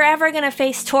 And if you're ever gonna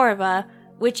face Torva,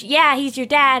 which, yeah, he's your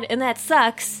dad, and that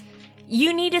sucks,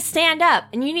 you need to stand up,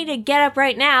 and you need to get up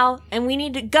right now, and we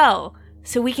need to go,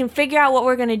 so we can figure out what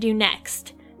we're gonna do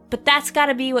next. But that's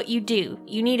gotta be what you do.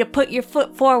 You need to put your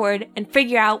foot forward and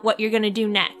figure out what you're gonna do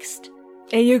next.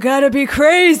 And you gotta be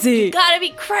crazy. You gotta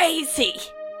be crazy.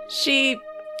 She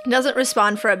doesn't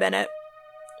respond for a minute,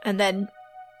 and then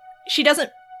she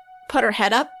doesn't put her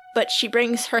head up, but she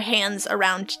brings her hands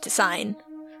around to sign.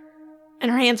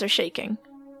 And her hands are shaking.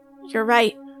 "You're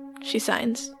right," she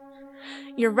signs.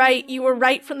 "You're right. You were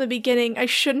right from the beginning. I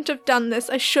shouldn't have done this.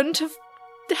 I shouldn't have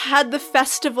had the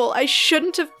festival. I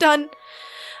shouldn't have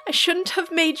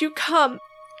made you come.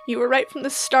 You were right from the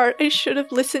start. I should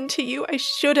have listened to you. I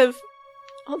should have.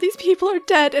 All these people are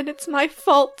dead, and it's my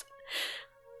fault.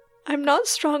 I'm not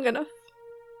strong enough.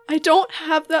 I don't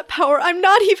have that power. I'm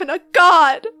not even a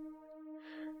god.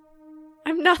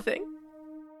 I'm nothing.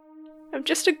 I'm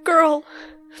just a girl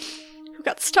who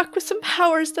got stuck with some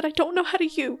powers that I don't know how to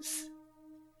use.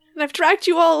 And I've dragged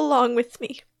you all along with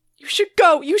me. You should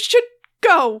go. You should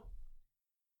go."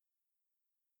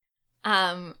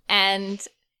 And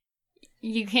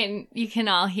you can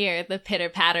all hear the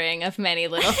pitter-pattering of many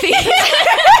little feet.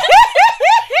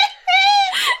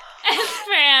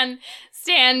 As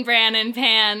Stan, Bran, and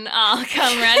Pan all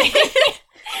come running.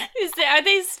 Are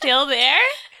they still there?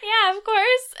 Yeah, of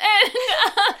course. And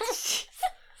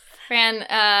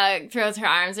Fran throws her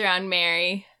arms around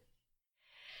Mary.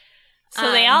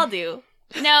 So they all do.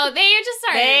 No, they just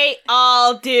are. They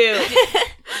all do.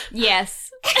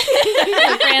 Yes.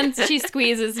 So Fran, she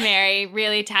squeezes Mary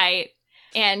really tight.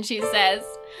 And she says,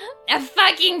 "That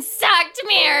fucking sucked,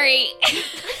 Mary."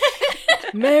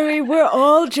 Mary, we're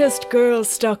all just girls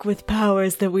stuck with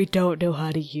powers that we don't know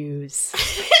how to use.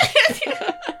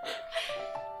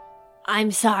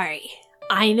 I'm sorry.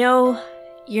 I know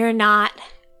you're not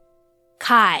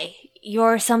Kai.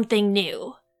 You're something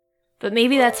new. But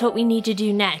maybe that's what we need to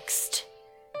do next,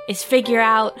 is figure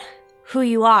out who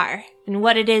you are and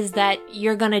what it is that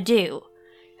you're gonna do.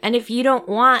 And if you don't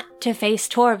want to face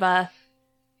Torva,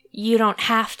 you don't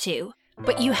have to.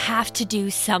 But you have to do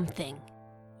something.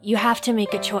 You have to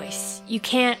make a choice. You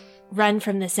can't run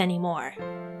from this anymore.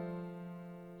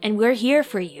 And we're here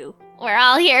for you. We're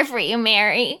all here for you,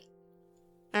 Mary.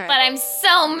 All right. But I'm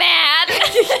so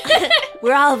mad.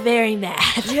 We're all very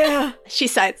mad. Yeah. She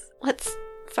sighs. Let's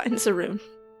find Zaroon.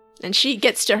 And she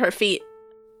gets to her feet.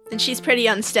 And she's pretty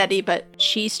unsteady, but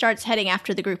she starts heading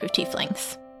after the group of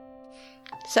tieflings.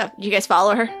 So, you guys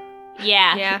follow her?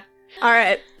 Yeah. Yeah.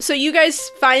 Alright, so you guys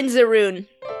find Zaroon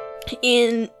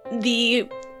in the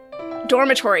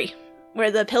dormitory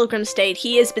where the pilgrim stayed.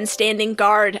 He has been standing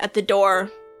guard at the door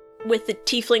with the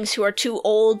tieflings who are too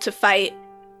old to fight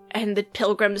and the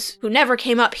pilgrims who never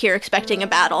came up here expecting a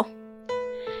battle.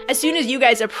 As soon as you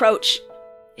guys approach,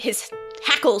 his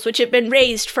hackles, which have been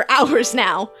raised for hours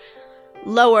now,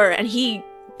 lower, and he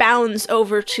bounds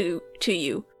over to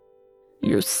you.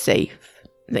 You're safe.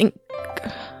 You're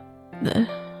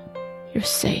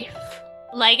safe.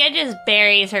 Leica just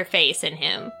buries her face in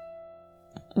him.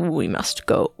 We must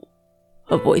go.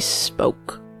 A voice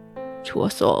spoke to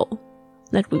us all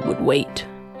that we would wait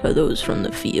for those from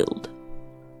the field.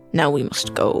 Now we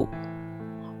must go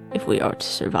if we are to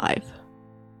survive.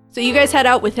 So you guys head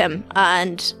out with him,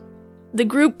 and the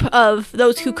group of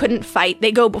those who couldn't fight,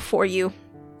 they go before you.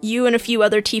 You and a few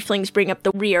other tieflings bring up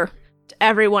the rear.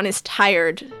 Everyone is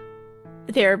tired.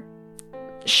 They're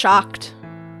shocked.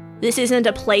 This isn't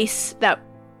a place that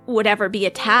would ever be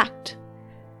attacked.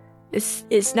 This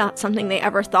is not something they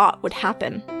ever thought would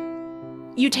happen.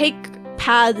 You take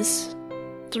paths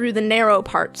through the narrow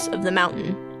parts of the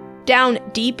mountain, down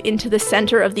deep into the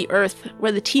center of the earth,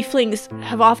 where the tieflings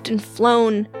have often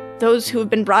flown those who have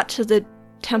been brought to the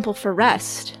temple for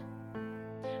rest.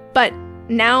 But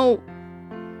now,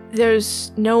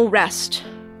 there's no rest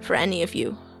for any of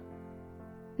you.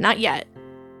 Not yet.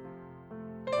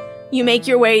 You make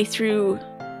your way through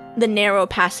the narrow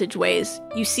passageways.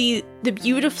 You see the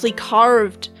beautifully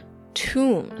carved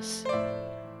tombs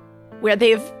where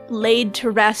they've laid to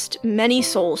rest many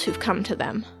souls who've come to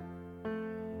them.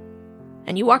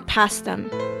 And you walk past them,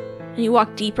 and you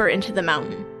walk deeper into the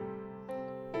mountain.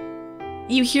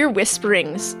 You hear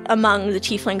whisperings among the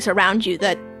tieflings around you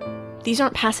that these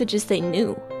aren't passages they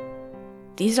knew.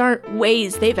 These aren't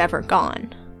ways they've ever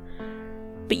gone.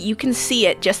 But you can see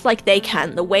it just like they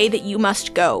can, the way that you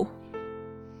must go.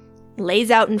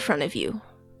 Lays out in front of you,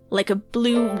 like a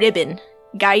blue ribbon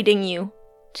guiding you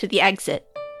to the exit.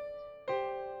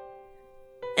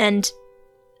 And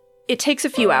it takes a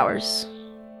few hours.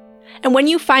 And when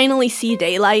you finally see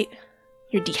daylight,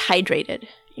 you're dehydrated,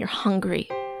 you're hungry,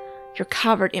 you're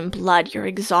covered in blood, you're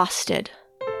exhausted.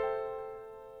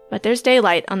 But there's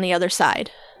daylight on the other side.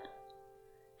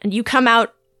 And you come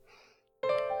out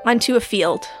onto a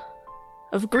field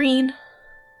of green.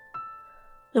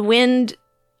 The wind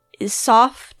is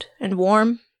soft and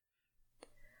warm.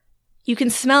 You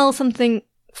can smell something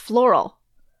floral.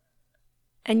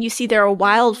 And you see there are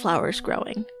wildflowers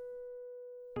growing.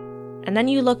 And then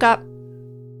you look up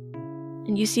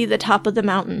and you see the top of the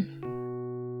mountain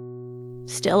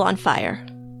still on fire.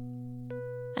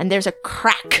 And there's a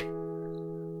crack,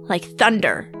 like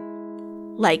thunder,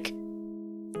 like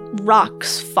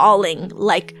rocks falling,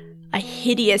 like a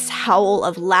hideous howl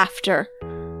of laughter.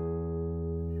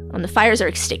 And the fires are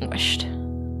extinguished.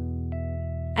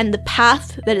 And the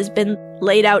path that has been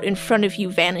laid out in front of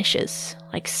you vanishes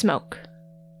like smoke.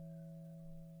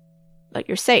 But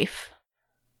you're safe.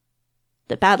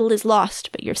 The battle is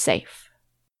lost, but you're safe.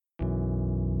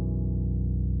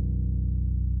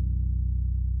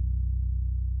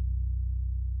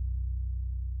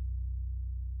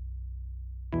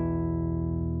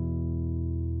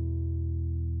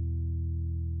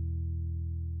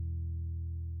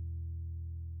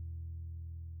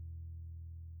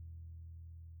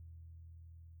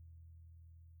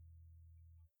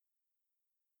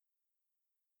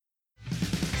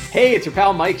 Hey, it's your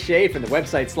pal Mike Shea from the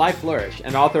website Sly Flourish,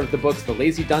 and author of the books The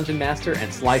Lazy Dungeon Master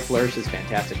and Sly Flourish's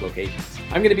Fantastic Locations.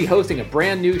 I'm going to be hosting a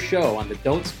brand new show on the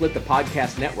Don't Split the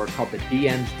Podcast network called the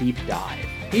DM's Deep Dive.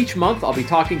 Each month, I'll be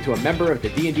talking to a member of the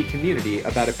D&D community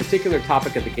about a particular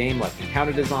topic of the game, like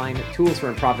encounter design, tools for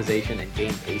improvisation, and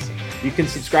game pacing. You can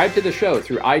subscribe to the show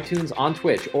through iTunes, on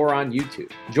Twitch, or on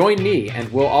YouTube. Join me, and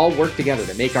we'll all work together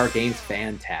to make our games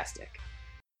fantastic.